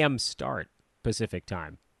 10 a.m. start Pacific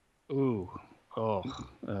time. Oh,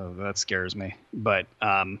 that scares me. But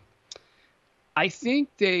I think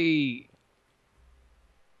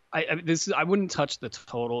I wouldn't touch the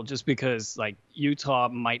total just because like Utah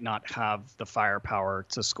might not have the firepower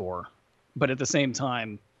to score. But at the same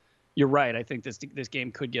time, you're right. I think this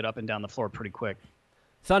game could get up and down the floor pretty quick.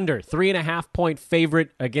 Thunder, 3.5-point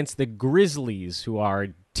favorite against the Grizzlies, who are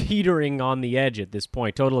teetering on the edge at this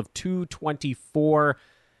point. Total of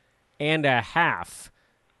 224.5.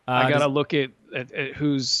 I got to look at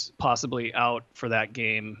who's possibly out for that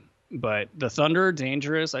game. But the Thunder,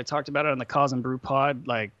 dangerous. I talked about it on the Cause and Brew pod.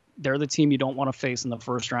 Like, they're the team you don't want to face in the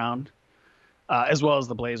first round, as well as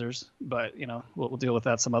the Blazers. But, we'll deal with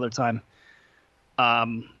that some other time.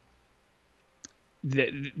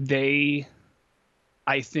 They,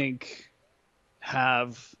 I think,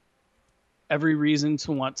 have every reason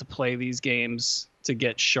to want to play these games to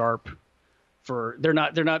get sharp. They're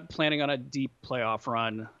not planning on a deep playoff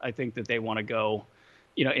run. I think that they want to go,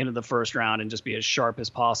 into the first round and just be as sharp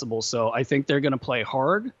as possible. So I think they're going to play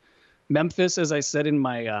hard. Memphis, as I said in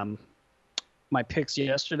my my picks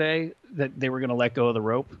yesterday, that they were going to let go of the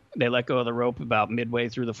rope. They let go of the rope about midway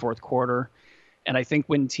through the fourth quarter. And I think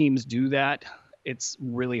when teams do that, it's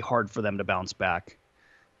really hard for them to bounce back.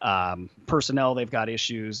 Personnel, they've got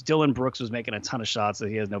issues. Dylan Brooks was making a ton of shots that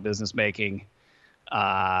he has no business making.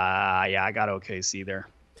 I got OKC there.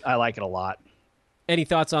 I like it a lot. Any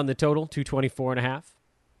thoughts on the total, 224.5?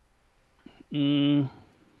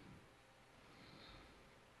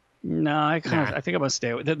 No, I think I'm gonna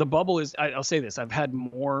stay with the bubble. I'll say this: I've had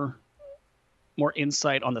more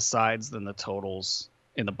insight on the sides than the totals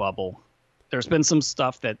in the bubble. There's been some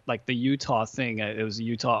stuff that, like the Utah thing, it was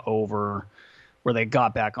Utah over, where they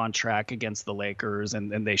got back on track against the Lakers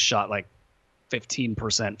and they shot like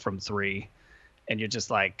 15% from 3, and you're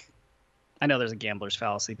just like, I know there's a gambler's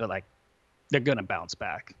fallacy, but like they're gonna bounce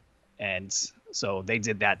back, and so they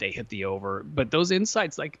did that. They hit the over, but those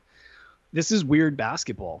insights, like, this is weird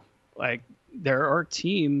basketball. Like, there are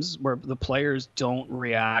teams where the players don't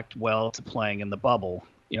react well to playing in the bubble,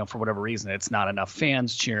 for whatever reason. It's not enough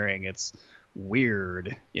fans cheering. It's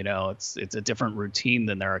weird. It's a different routine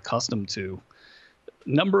than they're accustomed to.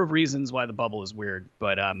 number of reasons why the bubble is weird,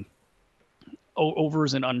 but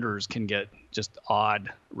overs and unders can get just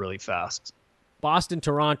odd really fast.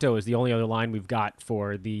 Boston-Toronto is the only other line we've got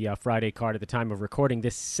for the Friday card at the time of recording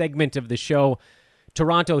this segment of the show.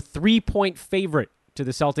 Toronto 3-point favorite to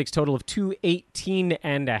the Celtics, total of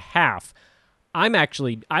 218.5. I'm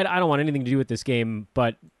actually, I don't want anything to do with this game,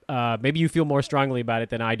 but maybe you feel more strongly about it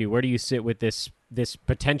than I do. Where do you sit with this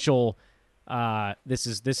potential? This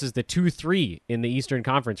is the 2-3 in the Eastern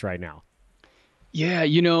Conference right now. Yeah,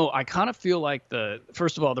 I kind of feel like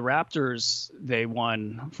first of all, the Raptors, they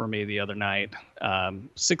won for me the other night,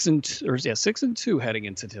 6-2 heading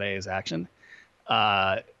into today's action.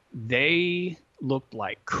 They looked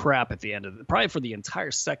like crap at the end of probably for the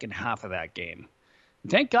entire second half of that game.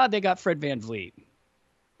 Thank God they got Fred VanVleet,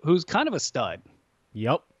 who's kind of a stud.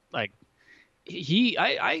 Yep. Like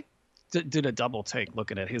I did a double take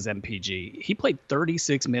looking at his MPG. He played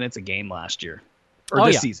 36 minutes a game last year. Or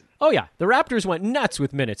this season. Oh, yeah. The Raptors went nuts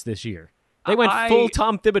with minutes this year. They went full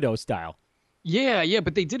Tom Thibodeau style. Yeah,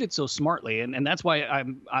 but they did it so smartly. And that's why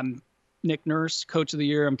I'm Nick Nurse, Coach of the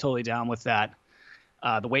Year. I'm totally down with that.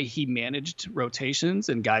 The way he managed rotations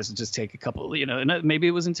and guys would just take a couple, and maybe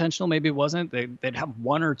it was intentional, maybe it wasn't. They'd have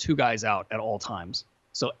one or two guys out at all times.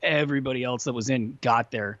 So everybody else that was in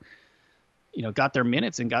got their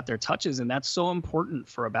minutes and got their touches. And that's so important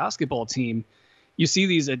for a basketball team. You see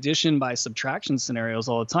these addition by subtraction scenarios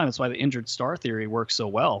all the time. That's why the injured star theory works so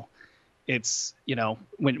well. It's,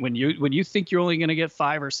 when you think you're only going to get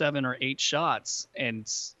 5 or 7 or 8 shots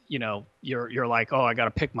and, you're like, oh, I got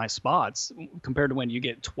to pick my spots, compared to when you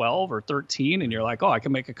get 12 or 13 and you're like, oh, I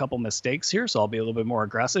can make a couple mistakes here, so I'll be a little bit more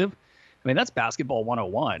aggressive. I mean, that's basketball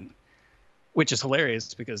 101, which is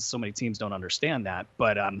hilarious because so many teams don't understand that.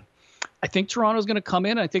 But I think Toronto's going to come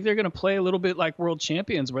in. I think they're going to play a little bit like world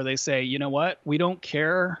champions, where they say, you know what, we don't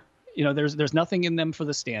care. There's nothing in them for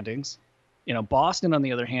the standings. Boston, on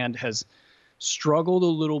the other hand, has struggled a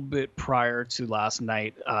little bit prior to last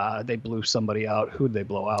night. They blew somebody out. Who'd they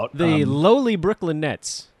blow out? The lowly Brooklyn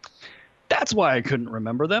Nets. That's why I couldn't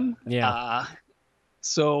remember them. Yeah.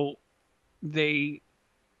 So I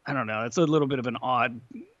don't know. It's a little bit of an odd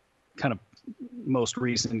kind of most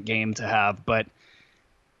recent game to have, but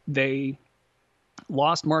they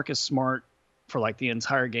lost Marcus Smart for like the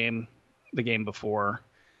entire game, the game before.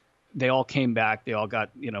 They all came back. They all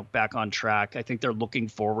got, back on track. I think they're looking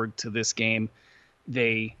forward to this game.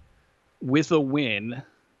 With a win,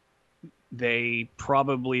 they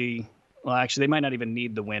probably, they might not even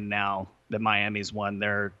need the win now that Miami's won.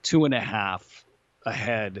 They're 2.5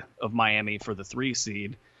 ahead of Miami for the 3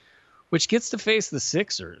 seed, which gets to face the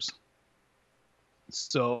Sixers.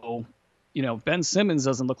 So, Ben Simmons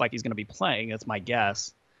doesn't look like he's going to be playing. That's my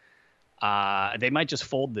guess. They might just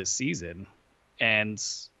fold this season. And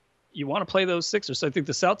you want to play those Sixers. So I think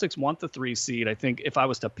the Celtics want the 3 seed. I think if I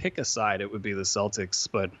was to pick a side, it would be the Celtics.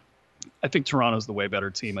 But I think Toronto's the way better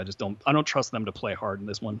team. I don't trust them to play hard in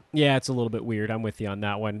this one. Yeah, it's a little bit weird. I'm with you on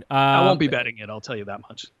that one. I won't be betting it. I'll tell you that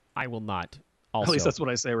much. I will not. Also. At least that's what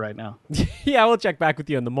I say right now. Yeah, we'll check back with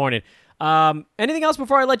you in the morning. Anything else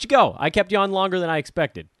before I let you go? I kept you on longer than I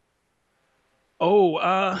expected.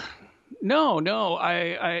 Oh, no.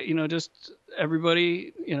 I just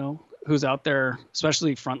everybody, who's out there,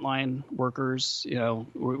 especially frontline workers,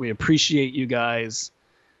 we appreciate you guys,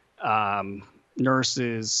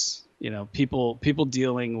 nurses, people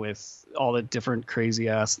dealing with all the different crazy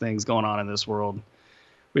ass things going on in this world.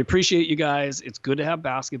 We appreciate you guys. It's good to have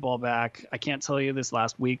basketball back. I can't tell you this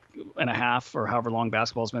last week and a half or however long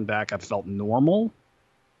basketball's been back, I've felt normal,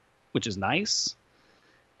 which is nice.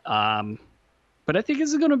 But I think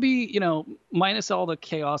this is going to be, minus all the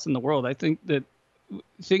chaos in the world, I think that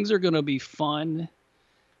things are going to be fun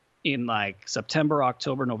in like September,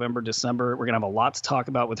 October, November, December. We're going to have a lot to talk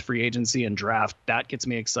about with free agency and draft. That gets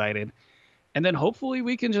me excited. And then hopefully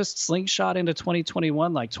we can just slingshot into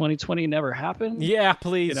 2021 like 2020 never happened. Yeah,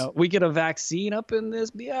 please. We get a vaccine up in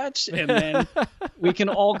this bitch, and then we can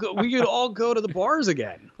all go to the bars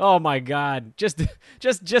again. Oh my God! Just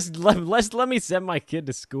let me send my kid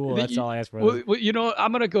to school. That's all I ask for. Well,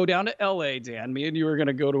 I'm gonna go down to LA, Dan. Me and you are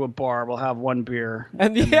gonna go to a bar. We'll have one beer,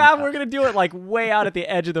 and we're gonna do it like way out at the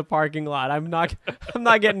edge of the parking lot. I'm not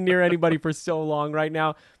getting near anybody for so long right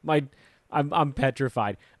now. I'm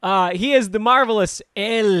petrified. He is the marvelous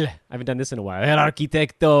I haven't done this in a while. El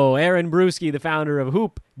Arquitecto, Aaron Bruski, the founder of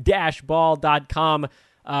hoop-ball.com.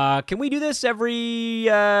 Can we do this every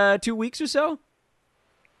 2 weeks or so?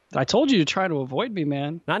 I told you to try to avoid me,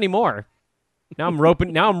 man. Not anymore. Now I'm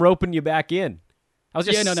roping you back in. I was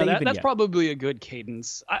just that's probably a good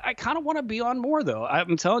cadence. I kind of want to be on more though.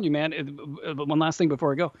 I'm telling you, man. One last thing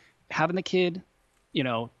before I go, having the kid,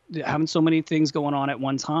 having so many things going on at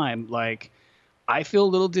one time, like I feel a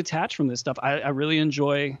little detached from this stuff. I really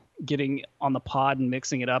enjoy getting on the pod and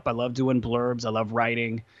mixing it up. I love doing blurbs. I love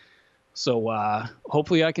writing. So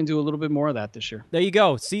hopefully I can do a little bit more of that this year. There you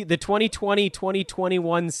go. See, the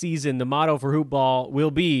 2020-2021 season, the motto for Hoopball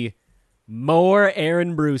will be more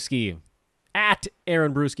Aaron Bruski. At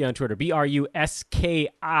Aaron Bruski on Twitter, Bruski,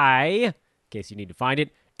 in case you need to find it.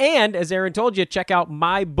 And as Aaron told you, check out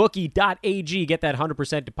mybookie.ag. Get that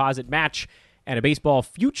 100% deposit match and a baseball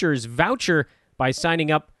futures voucher by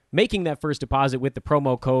signing up, making that first deposit with the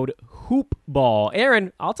promo code HOOPBALL.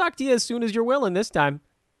 Aaron, I'll talk to you as soon as you're willing this time.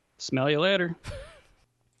 Smell you later.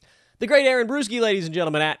 The great Aaron Bruski, ladies and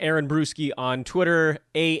gentlemen, at Aaron Bruski on Twitter,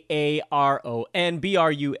 AARON,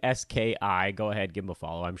 Go ahead, give him a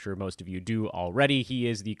follow. I'm sure most of you do already. He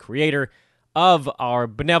is the creator of our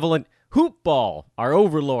benevolent Hoopball, our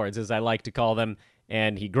overlords, as I like to call them,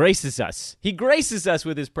 and he graces us. He graces us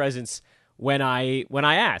with his presence when I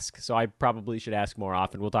ask, so I probably should ask more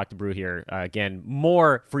often. We'll talk to Brew here again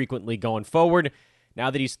more frequently going forward, now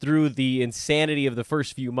that he's through the insanity of the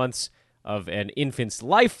first few months of an infant's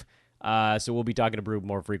life. So we'll be talking to Brew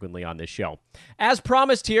more frequently on this show. As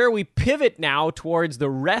promised here, we pivot now towards the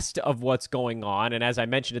rest of what's going on. And as I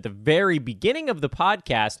mentioned at the very beginning of the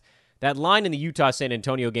podcast, that line in the Utah-San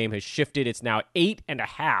Antonio game has shifted. It's now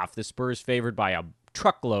 8.5. The Spurs favored by a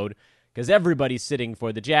truckload because everybody's sitting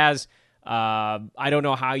for the Jazz. I don't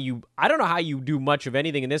know how you do much of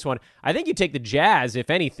anything in this one. I think you take the Jazz, if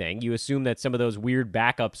anything. You assume that some of those weird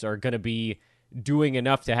backups are going to be doing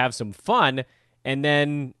enough to have some fun, and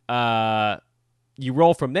then you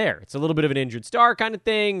roll from there. It's a little bit of an injured star kind of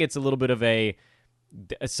thing. It's a little bit of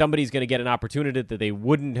somebody's going to get an opportunity that they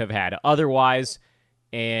wouldn't have had otherwise,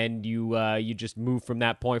 and you just move from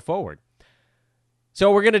that point forward.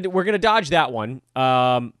 So we're gonna dodge that one.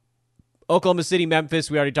 Oklahoma City, Memphis,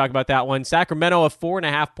 we already talked about that one. Sacramento, a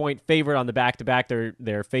 4.5-point favorite on the back-to-back.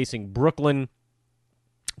 They're facing Brooklyn.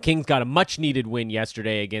 Kings got a much-needed win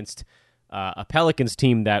yesterday against a Pelicans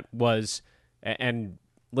team that was, and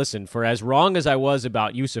listen, for as wrong as I was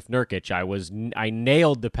about Yusuf Nurkic, I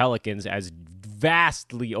nailed the Pelicans as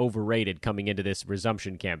vastly overrated coming into this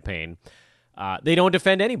resumption campaign. They don't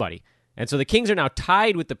defend anybody. And so the Kings are now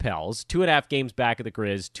tied with the Pels, 2.5 games back of the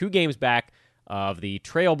Grizz, 2 games back of the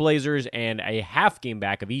Trailblazers, and a half game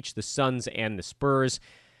back of each the Suns and the Spurs.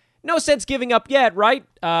 No sense giving up yet, right?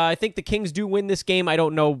 I think the Kings do win this game. I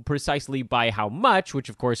don't know precisely by how much, which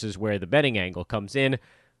of course is where the betting angle comes in.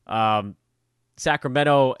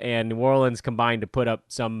 Sacramento and New Orleans combined to put up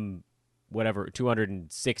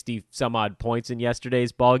 260 some odd points in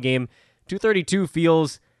yesterday's ball game. 232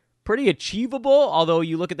 feels pretty achievable, although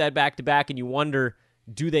you look at that back-to-back and you wonder,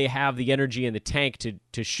 do they have the energy in the tank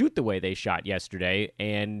to shoot the way they shot yesterday?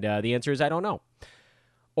 And the answer is I don't know.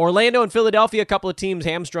 Orlando and Philadelphia, a couple of teams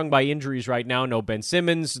hamstrung by injuries right now. No Ben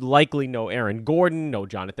Simmons, likely no Aaron Gordon, no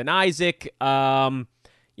Jonathan Isaac.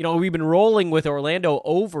 We've been rolling with Orlando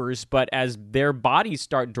overs, but as their bodies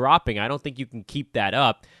start dropping, I don't think you can keep that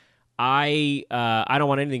up. I don't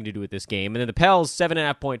want anything to do with this game. And then the Pels,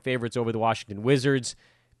 7.5-point favorites over the Washington Wizards.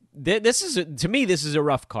 This is a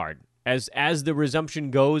rough card. As the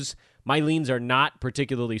resumption goes, my leans are not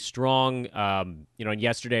particularly strong. And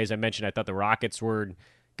yesterday, as I mentioned, I thought the Rockets were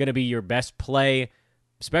going to be your best play,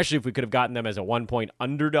 especially if we could have gotten them as a 1-point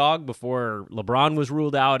underdog before LeBron was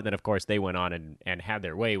ruled out. And then, of course, they went on and had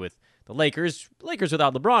their way with the Lakers. Lakers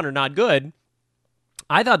without LeBron are not good.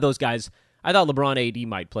 I thought LeBron AD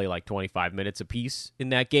might play like 25 minutes apiece in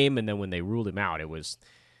that game. And then when they ruled him out, it was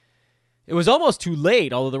almost too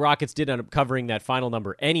late, although the Rockets did end up covering that final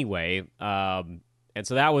number anyway. And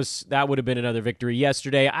so that would have been another victory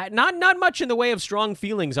yesterday. Not much in the way of strong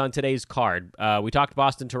feelings on today's card. We talked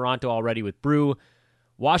Boston, Toronto already with Brew.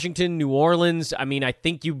 Washington, New Orleans. I mean, I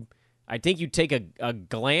think you take a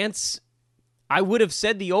glance. I would have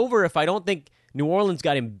said the over if I don't think New Orleans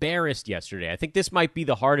got embarrassed yesterday. I think this might be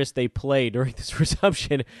the hardest they play during this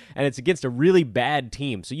resumption, and it's against a really bad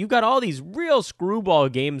team. So you've got all these real screwball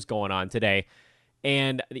games going on today.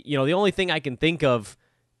 And, the only thing I can think of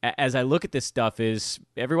as I look at this stuff is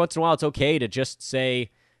every once in a while it's okay to just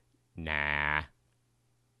say, nah.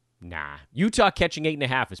 Utah catching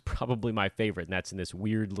 8.5 is probably my favorite, and that's in this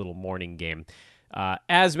weird little morning game.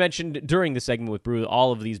 As mentioned during the segment with Brew,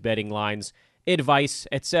 all of these betting lines, advice,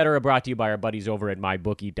 etc., brought to you by our buddies over at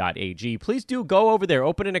mybookie.ag. Please do go over there,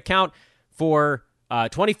 open an account for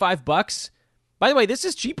 $25. By the way, this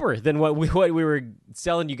is cheaper than what we were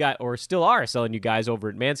selling you guys, or still are selling you guys over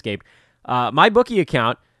at Manscaped. MyBookie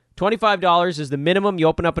account, $25 is the minimum. You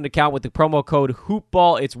open up an account with the promo code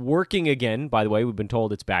HOOPBALL. It's working again. By the way, we've been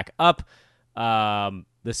told it's back up. The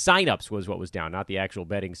signups was what was down, not the actual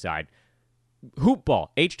betting side. Hoopball,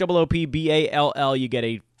 HOOPBALL. You get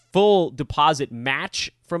a full deposit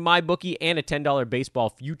match from MyBookie and a $10 baseball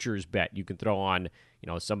futures bet you can throw on,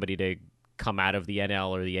 somebody to come out of the NL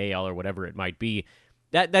or the AL or whatever it might be.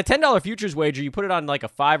 That $10 futures wager, you put it on like a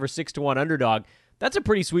 5 or 6 to 1 underdog. That's a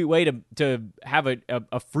pretty sweet way to have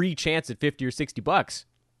a free chance at $50 or $60.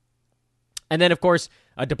 And then, of course,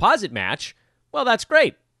 a deposit match. Well, that's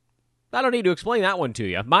great. I don't need to explain that one to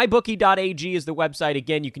you. MyBookie.ag is the website.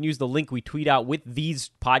 Again, you can use the link we tweet out with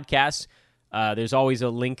these podcasts. There's always a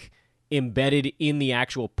link embedded in the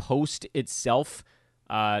actual post itself.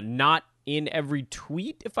 Not in every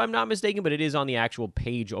tweet, if I'm not mistaken, but it is on the actual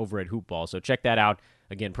page over at Hoopball. So check that out.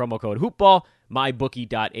 Again, promo code Hoopball,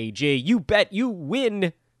 MyBookie.ag. You bet, you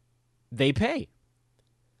win, they pay.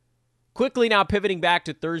 Quickly now pivoting back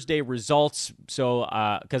to Thursday results, so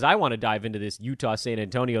because I want to dive into this Utah-San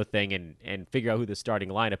Antonio thing and figure out who the starting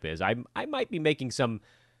lineup is. I might be making some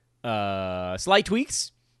slight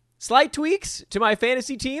tweaks to my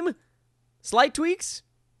fantasy team. Slight tweaks.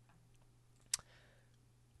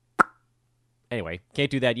 Anyway, can't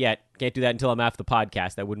do that yet. Can't do that until I'm off the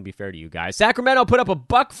podcast. That wouldn't be fair to you guys. Sacramento put up a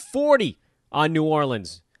 $140 on New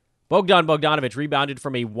Orleans. Bogdan Bogdanovic rebounded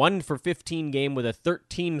from a 1-for-15 game with a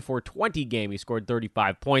 13-for-20 game. He scored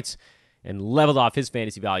 35 points and leveled off his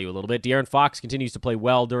fantasy value a little bit. De'Aaron Fox continues to play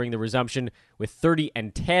well during the resumption with 30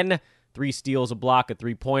 and 10, 3 steals, a block, a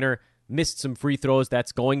three-pointer. Missed some free throws.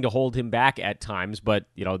 That's going to hold him back at times, but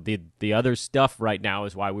the other stuff right now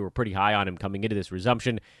is why we were pretty high on him coming into this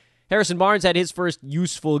resumption. Harrison Barnes had his first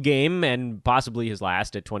useful game and possibly his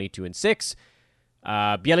last at 22 and 6.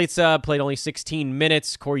 Bjelica played only 16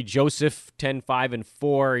 minutes. Corey Joseph, 10, 5, and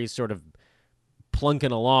 4. He's sort of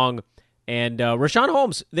plunking along. And Rashawn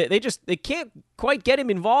Holmes, they can't quite get him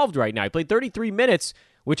involved right now. He played 33 minutes,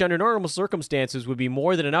 which under normal circumstances would be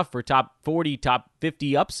more than enough for top 40, top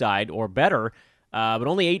 50 upside or better. But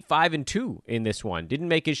only 8, 5, and 2 in this one. Didn't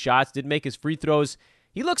make his shots, didn't make his free throws.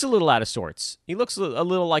 He looks a little out of sorts. He looks a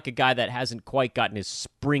little like a guy that hasn't quite gotten his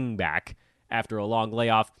spring back after a long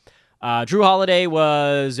layoff. Drew Holiday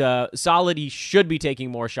was solid. He should be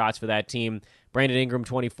taking more shots for that team. Brandon Ingram,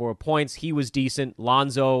 24 points. He was decent.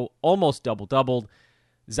 Lonzo almost double-doubled.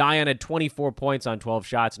 Zion had 24 points on 12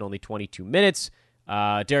 shots in only 22 minutes.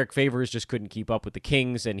 Derek Favors just couldn't keep up with the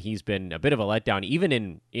Kings, and he's been a bit of a letdown,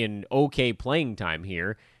 even in okay playing time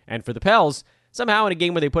here. And for the Pels, somehow in a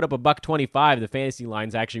game where they put up a $125, the fantasy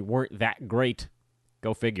lines actually weren't that great.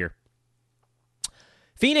 Go figure.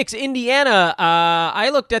 Phoenix, Indiana,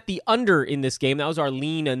 I looked at the under in this game. That was our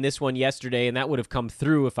lean on this one yesterday, and that would have come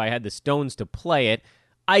through if I had the stones to play it.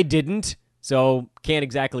 I didn't, so can't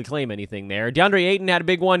exactly claim anything there. DeAndre Ayton had a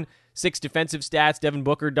big one, 6 defensive stats. Devin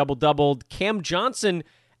Booker double-doubled. Cam Johnson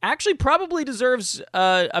actually probably deserves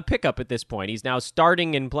a pickup at this point. He's now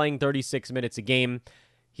starting and playing 36 minutes a game.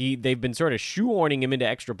 They've been sort of shoehorning him into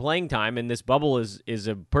extra playing time, and this bubble is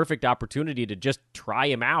a perfect opportunity to just try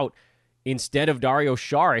him out instead of Dario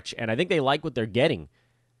Saric, and I think they like what they're getting.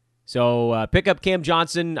 So pick up Cam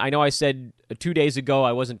Johnson. I know I said 2 days ago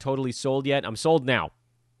I wasn't totally sold yet. I'm sold now.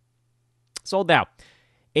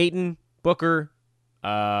 Ayton, Booker,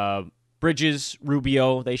 Bridges,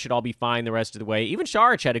 Rubio, they should all be fine the rest of the way. Even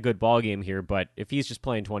Saric had a good ball game here, but if he's just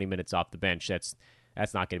playing 20 minutes off the bench, that's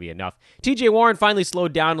not going to be enough. TJ Warren finally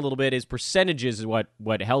slowed down a little bit. His percentages is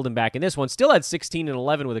what held him back in this one. Still had 16 and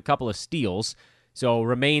 11 with a couple of steals. So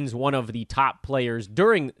remains one of the top players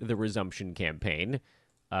during the resumption campaign,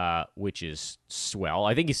 which is swell.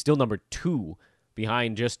 I think he's still number 2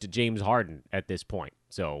 behind just James Harden at this point.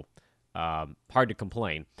 So hard to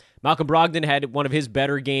complain. Malcolm Brogdon had one of his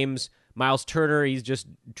better games. Miles Turner, he's just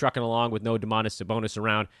trucking along with no Domantas Sabonis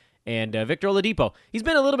around. And Victor Oladipo, he's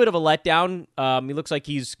been a little bit of a letdown. He looks like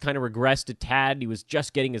he's kind of regressed a tad. He was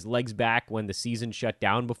just getting his legs back when the season shut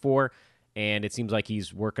down before. And it seems like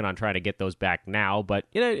he's working on trying to get those back now. But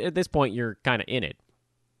at this point, you're kind of in it.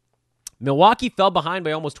 Milwaukee fell behind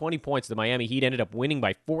by almost 20 points. The Miami Heat ended up winning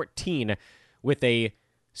by 14 with a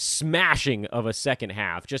smashing of a second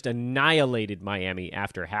half. Just annihilated Miami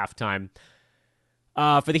after halftime.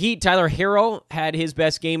 For the Heat, Tyler Herro had his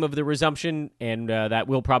best game of the resumption, and that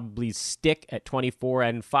will probably stick at 24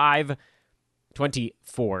 and 5. Kelly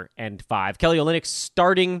Olynyk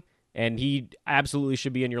starting, and he absolutely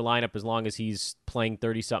should be in your lineup as long as he's playing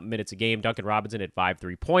 30-something minutes a game. Duncan Robinson had 5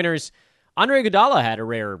 3-pointers. Andre Iguodala had a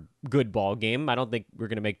rare good ball game. I don't think we're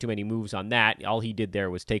going to make too many moves on that. All he did there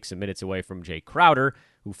was take some minutes away from Jay Crowder,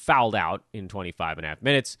 who fouled out in 25 and a half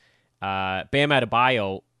minutes. Bam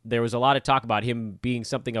Adebayo, there was a lot of talk about him being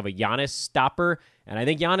something of a Giannis stopper, and I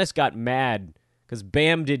think Giannis got mad because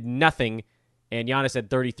Bam did nothing, and Giannis had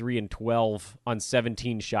 33 and 12 on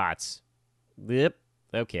 17 shots. Yep.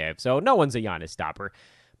 Okay, so no one's a Giannis stopper.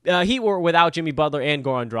 Heat were without Jimmy Butler and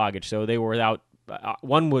Goran Dragic, so they were without,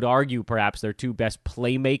 one would argue perhaps their two best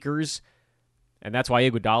playmakers, and that's why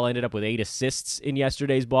Iguodala ended up with 8 assists in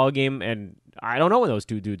yesterday's ballgame, and I don't know when those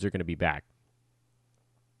two dudes are going to be back.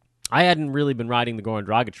 I hadn't really been riding the Goran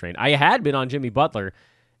Dragic train. I had been on Jimmy Butler,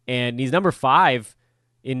 and he's number 5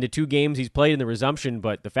 in the 2 games he's played in the resumption,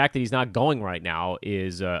 but the fact that he's not going right now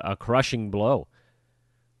is a crushing blow.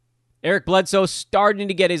 Eric Bledsoe starting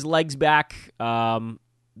to get his legs back.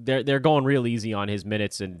 They're going real easy on his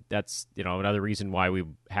minutes, and that's another reason why we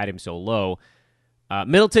had him so low.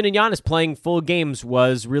 Middleton and Giannis playing full games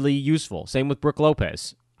was really useful. Same with Brook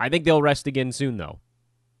Lopez. I think they'll rest again soon, though.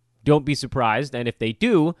 Don't be surprised, and if they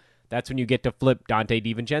do, that's when you get to flip Dante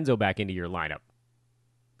DiVincenzo back into your lineup.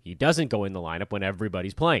 He doesn't go in the lineup when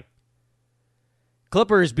everybody's playing.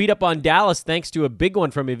 Clippers beat up on Dallas thanks to a big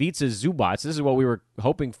one from Ivica Zubac. This is what we were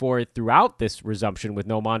hoping for throughout this resumption with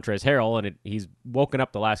no Montrezl Harrell, and he's woken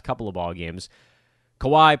up the last couple of ball games.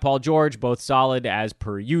 Kawhi, Paul George, both solid as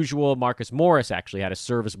per usual. Marcus Morris actually had a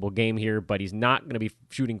serviceable game here, but he's not going to be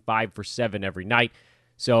shooting 5 for 7 every night.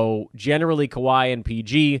 So generally Kawhi and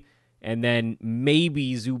PG, and then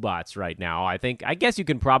maybe Zubac right now. I guess you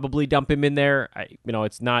can probably dump him in there.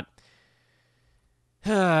 It's not.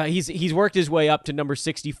 He's worked his way up to number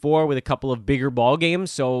 64 with a couple of bigger ball games,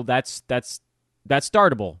 so that's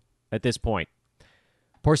startable at this point.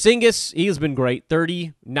 Porzingis, he has been great.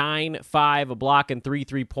 39, 5, a block, and 3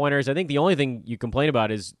 3-pointers. I think the only thing you complain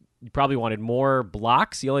about is you probably wanted more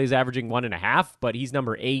blocks. He only is averaging 1.5, but he's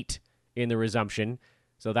number 8 in the resumption,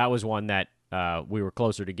 so that was one that we were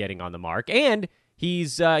closer to getting on the mark. And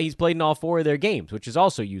he's played in all 4 of their games, which is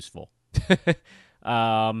also useful.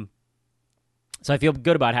 So I feel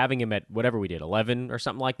good about having him at whatever we did, 11 or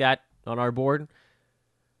something like that on our board.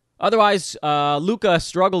 Otherwise, Luka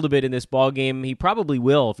struggled a bit in this ballgame. He probably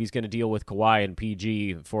will if he's going to deal with Kawhi and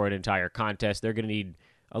PG for an entire contest. They're going to need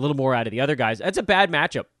a little more out of the other guys. That's a bad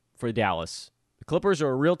matchup for Dallas. The Clippers are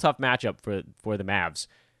a real tough matchup for the Mavs,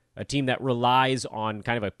 a team that relies on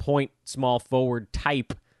kind of a point small forward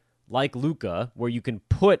type like Luka, where you can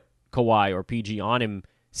put Kawhi or PG on him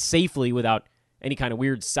safely without any kind of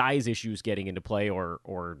weird size issues getting into play or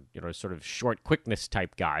sort of short quickness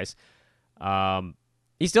type guys.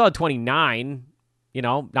 He still had 29,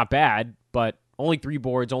 not bad, but only 3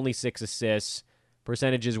 boards, only 6 assists.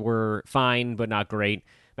 Percentages were fine, but not great.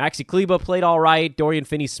 Maxi Kleber played all right. Dorian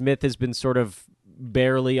Finney-Smith has been sort of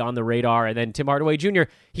barely on the radar. And then Tim Hardaway Jr.,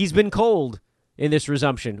 he's been cold in this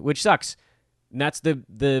resumption, which sucks. And that's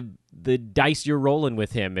the dice you're rolling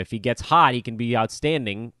with him. If he gets hot, he can be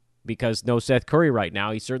outstanding. Because no Seth Curry right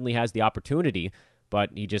now. He certainly has the opportunity,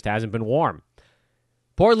 but he just hasn't been warm.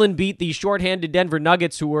 Portland beat the shorthanded Denver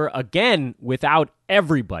Nuggets, who were, again, without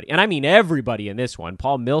everybody. And I mean everybody in this one.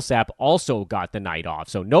 Paul Millsap also got the night off.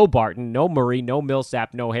 So no Barton, no Murray, no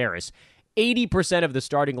Millsap, no Harris. 80% of the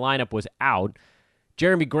starting lineup was out.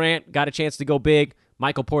 Jeremy Grant got a chance to go big.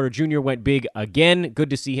 Michael Porter Jr. went big again.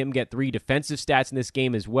 Good to see him get 3 defensive stats in this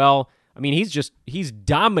game as well. I mean, he's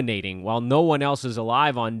dominating while no one else is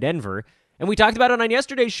alive on Denver. And we talked about it on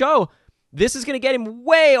yesterday's show. This is going to get him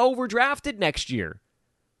way overdrafted next year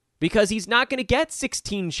because he's not going to get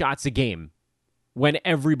 16 shots a game when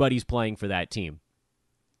everybody's playing for that team.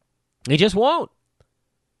 He just won't.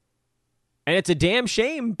 And it's a damn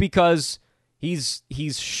shame because he's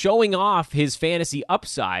showing off his fantasy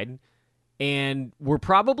upside, and we're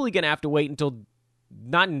probably going to have to wait until,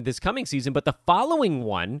 not in this coming season, but the following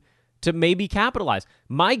one to maybe capitalize.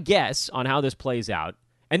 My guess on how this plays out,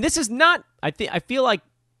 and this is not, I feel like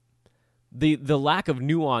the lack of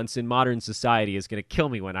nuance in modern society is going to kill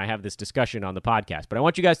me when I have this discussion on the podcast, but I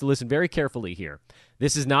want you guys to listen very carefully here.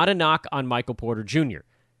 This is not a knock on Michael Porter Jr.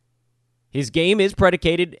 His game is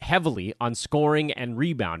predicated heavily on scoring and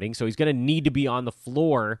rebounding, so he's going to need to be on the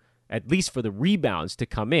floor, at least for the rebounds to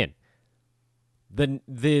come in.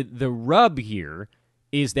 The rub here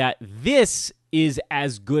is that this is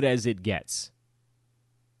as good as it gets.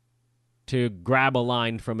 To grab a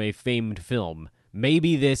line from a famed film,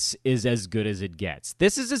 maybe this is as good as it gets.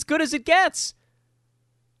 This is as good as it gets.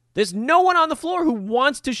 There's no one on the floor who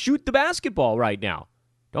wants to shoot the basketball right now.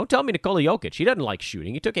 Don't tell me Nikola Jokic. He doesn't like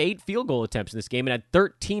shooting. He took 8 field goal attempts in this game and had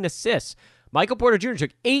 13 assists. Michael Porter Jr.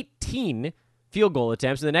 took 18 field goal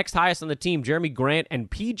attempts, and the next highest on the team, Jeremy Grant and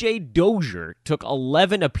P.J. Dozier, took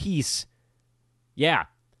 11 apiece. Yeah.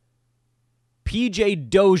 P.J.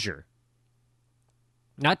 Dozier.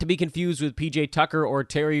 Not to be confused with P.J. Tucker or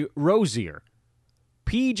Terry Rozier.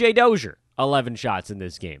 P.J. Dozier, 11 shots in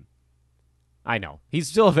this game. I know. He's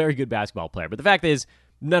still a very good basketball player. But the fact is,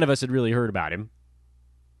 none of us had really heard about him.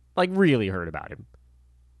 Like, really heard about him.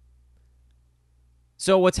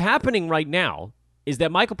 So what's happening right now is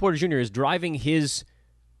that Michael Porter Jr. is driving his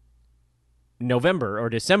November or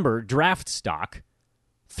December draft stock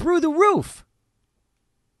through the roof.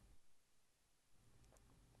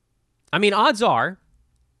 I mean, odds are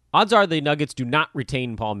the Nuggets do not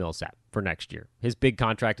retain Paul Millsap for next year. His big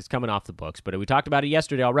contract is coming off the books, but we talked about it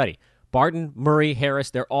yesterday already. Barton, Murray,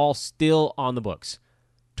 Harris, they're all still on the books.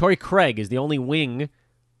 Torrey Craig is the only wing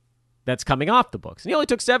that's coming off the books. And he only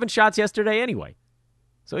took 7 shots yesterday anyway.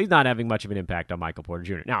 So he's not having much of an impact on Michael Porter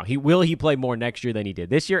Jr. Now, will he play more next year than he did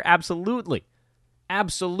this year? Absolutely.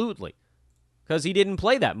 Absolutely. Because he didn't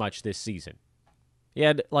play that much this season. He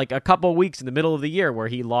had like a couple weeks in the middle of the year where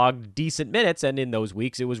he logged decent minutes, and in those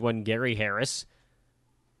weeks it was when Gary Harris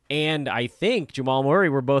and I think Jamal Murray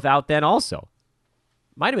were both out then also.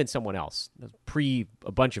 Might have been someone else. Pre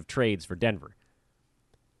a bunch of trades for Denver.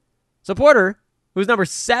 So Porter, who's number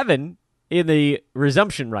 7 in the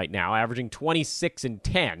resumption right now, averaging 26 and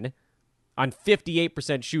 10 on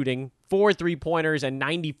 58% shooting, 4 3-pointers, and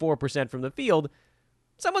 94% from the field.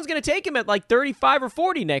 Someone's going to take him at like 35 or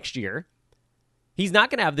 40 next year. He's not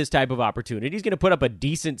going to have this type of opportunity. He's going to put up a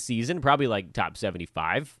decent season, probably like top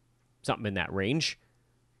 75, something in that range.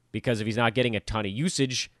 Because if he's not getting a ton of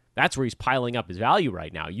usage, that's where he's piling up his value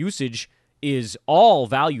right now. Usage is all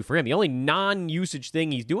value for him. The only non-usage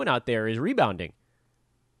thing he's doing out there is rebounding.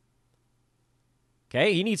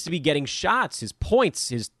 Okay, he needs to be getting shots, his points,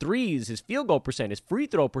 his threes, his field goal percent, his free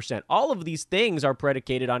throw percent. All of these things are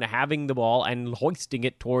predicated on having the ball and hoisting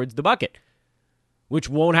it towards the bucket, which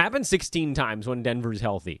won't happen 16 times when Denver's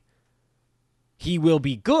healthy. He will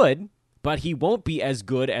be good, but he won't be as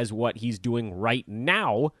good as what he's doing right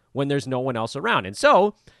now when there's no one else around. And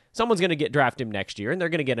so someone's going to draft him next year, and they're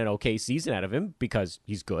going to get an okay season out of him because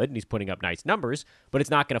he's good and he's putting up nice numbers, but it's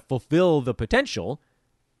not going to fulfill the potential.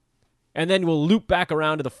 And then we'll loop back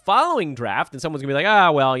around to the following draft, and someone's going to be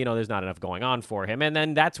like, there's not enough going on for him. And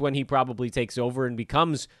then that's when he probably takes over and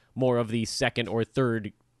becomes more of the second or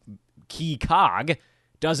third key cog,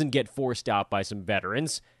 doesn't get forced out by some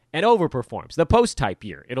veterans, and overperforms. The post-type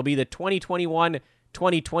year. It'll be the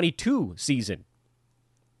 2021-2022 season.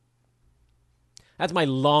 That's my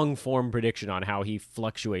long-form prediction on how he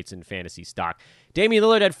fluctuates in fantasy stock. Damian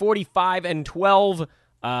Lillard at 45 and 12.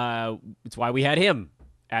 It's why we had him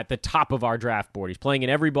at the top of our draft board. He's playing in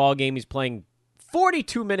every ball game. He's playing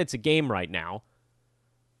 42 minutes a game right now,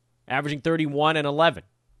 averaging 31 and 11.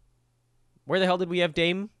 Where the hell did we have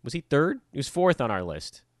Dame? Was he 3rd? He was 4th on our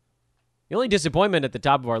list. The only disappointment at the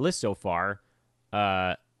top of our list so far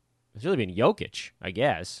has really been Jokic, I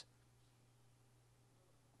guess.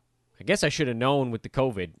 I guess I should have known with the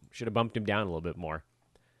COVID. Should have bumped him down a little bit more.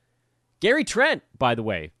 Gary Trent, by the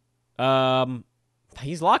way.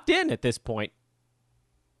 He's locked in at this point.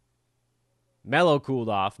 Melo cooled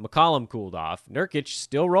off. McCollum cooled off. Nurkic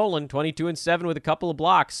still rolling, 22 and 7 with a couple of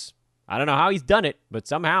blocks. I don't know how he's done it, but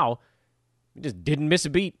somehow he just didn't miss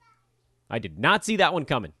a beat. I did not see that one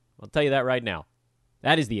coming. I'll tell you that right now.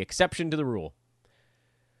 That is the exception to the rule.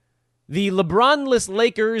 The LeBron-less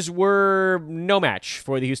Lakers were no match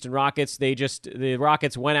for the Houston Rockets. The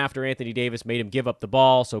Rockets went after Anthony Davis, made him give up the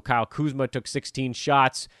ball, so Kyle Kuzma took 16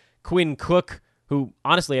 shots. Quinn Cook, who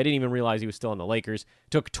honestly I didn't even realize he was still on the Lakers,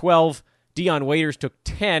 took 12. Dion Waiters took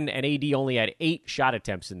 10, and AD only had 8 shot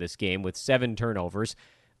attempts in this game with 7 turnovers.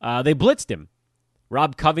 They blitzed him.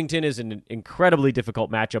 Rob Covington is an incredibly difficult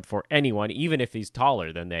matchup for anyone, even if he's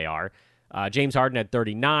taller than they are. James Harden had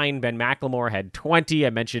 39. Ben McLemore had 20.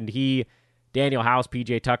 I mentioned Daniel House,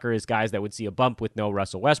 PJ Tucker is guys that would see a bump with no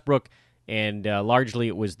Russell Westbrook, and largely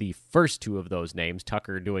it was the first 2 of those names,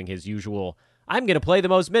 Tucker doing his usual, I'm going to play the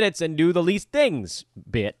most minutes and do the least things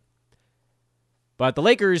bit. But the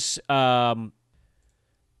Lakers, you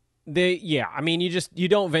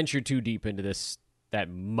don't venture too deep into that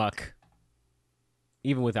muck,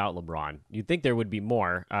 even without LeBron. You'd think there would be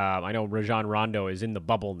more. I know Rajon Rondo is in the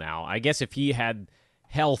bubble now. I guess if he had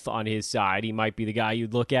health on his side, he might be the guy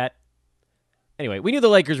you'd look at. Anyway, we knew the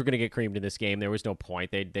Lakers were going to get creamed in this game. There was no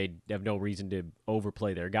point. They'd have no reason to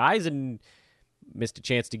overplay their guys and missed a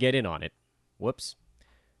chance to get in on it. Whoops.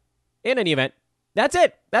 In any event, that's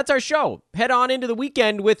it. That's our show. Head on into the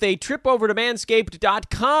weekend with a trip over to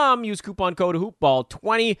manscaped.com. Use coupon code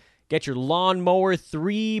HoopBall20. Get your lawnmower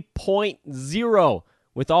 3.0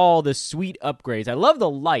 with all the sweet upgrades. I love the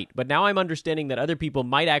light, but now I'm understanding that other people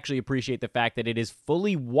might actually appreciate the fact that it is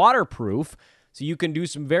fully waterproof, so you can do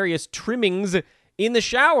some various trimmings in the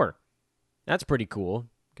shower. That's pretty cool.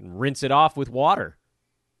 You can rinse it off with water.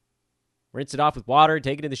 Rinse it off with water,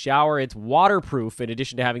 take it in the shower. It's waterproof in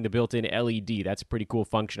addition to having the built-in LED. That's a pretty cool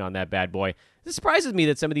function on that bad boy. It surprises me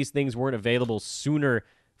that some of these things weren't available sooner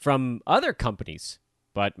from other companies,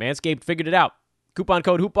 but Manscaped figured it out. Coupon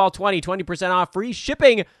code HoopBall20, 20% off, free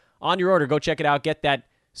shipping on your order. Go check it out. Get that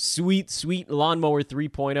sweet, sweet Lawnmower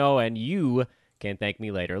 3.0, and you can thank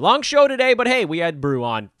me later. Long show today, but hey, we had Brew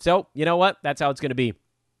on. So, you know what? That's how it's going to be.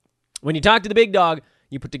 When you talk to the big dog,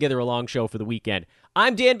 you put together a long show for the weekend.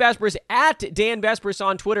 I'm Dan Besbris, at Dan Besbris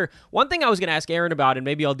on Twitter. One thing I was going to ask Aaron about, and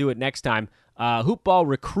maybe I'll do it next time, hoopball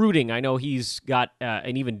recruiting. I know he's got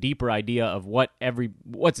an even deeper idea of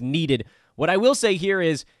what's needed. What I will say here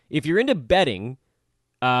is, if you're into betting,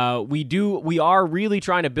 we are really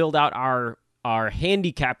trying to build out our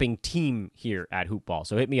handicapping team here at Hoopball.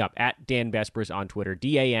 So hit me up, at Dan Besbris on Twitter,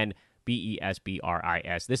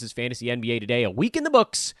 DanBesbris. This is Fantasy NBA Today, a week in the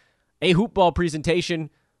books, a Hoopball presentation,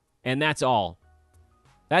 and that's all.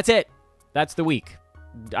 That's it. That's the week.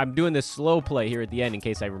 I'm doing this slow play here at the end in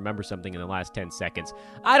case I remember something in the last 10 seconds.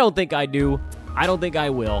 I don't think I do. I don't think I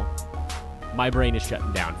will. My brain is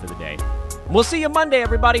shutting down for the day. We'll see you Monday,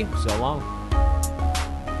 everybody. So long.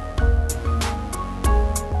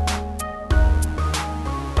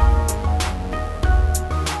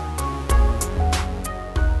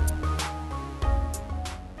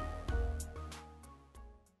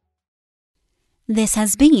 This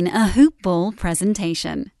has been a Hoop Ball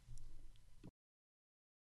presentation.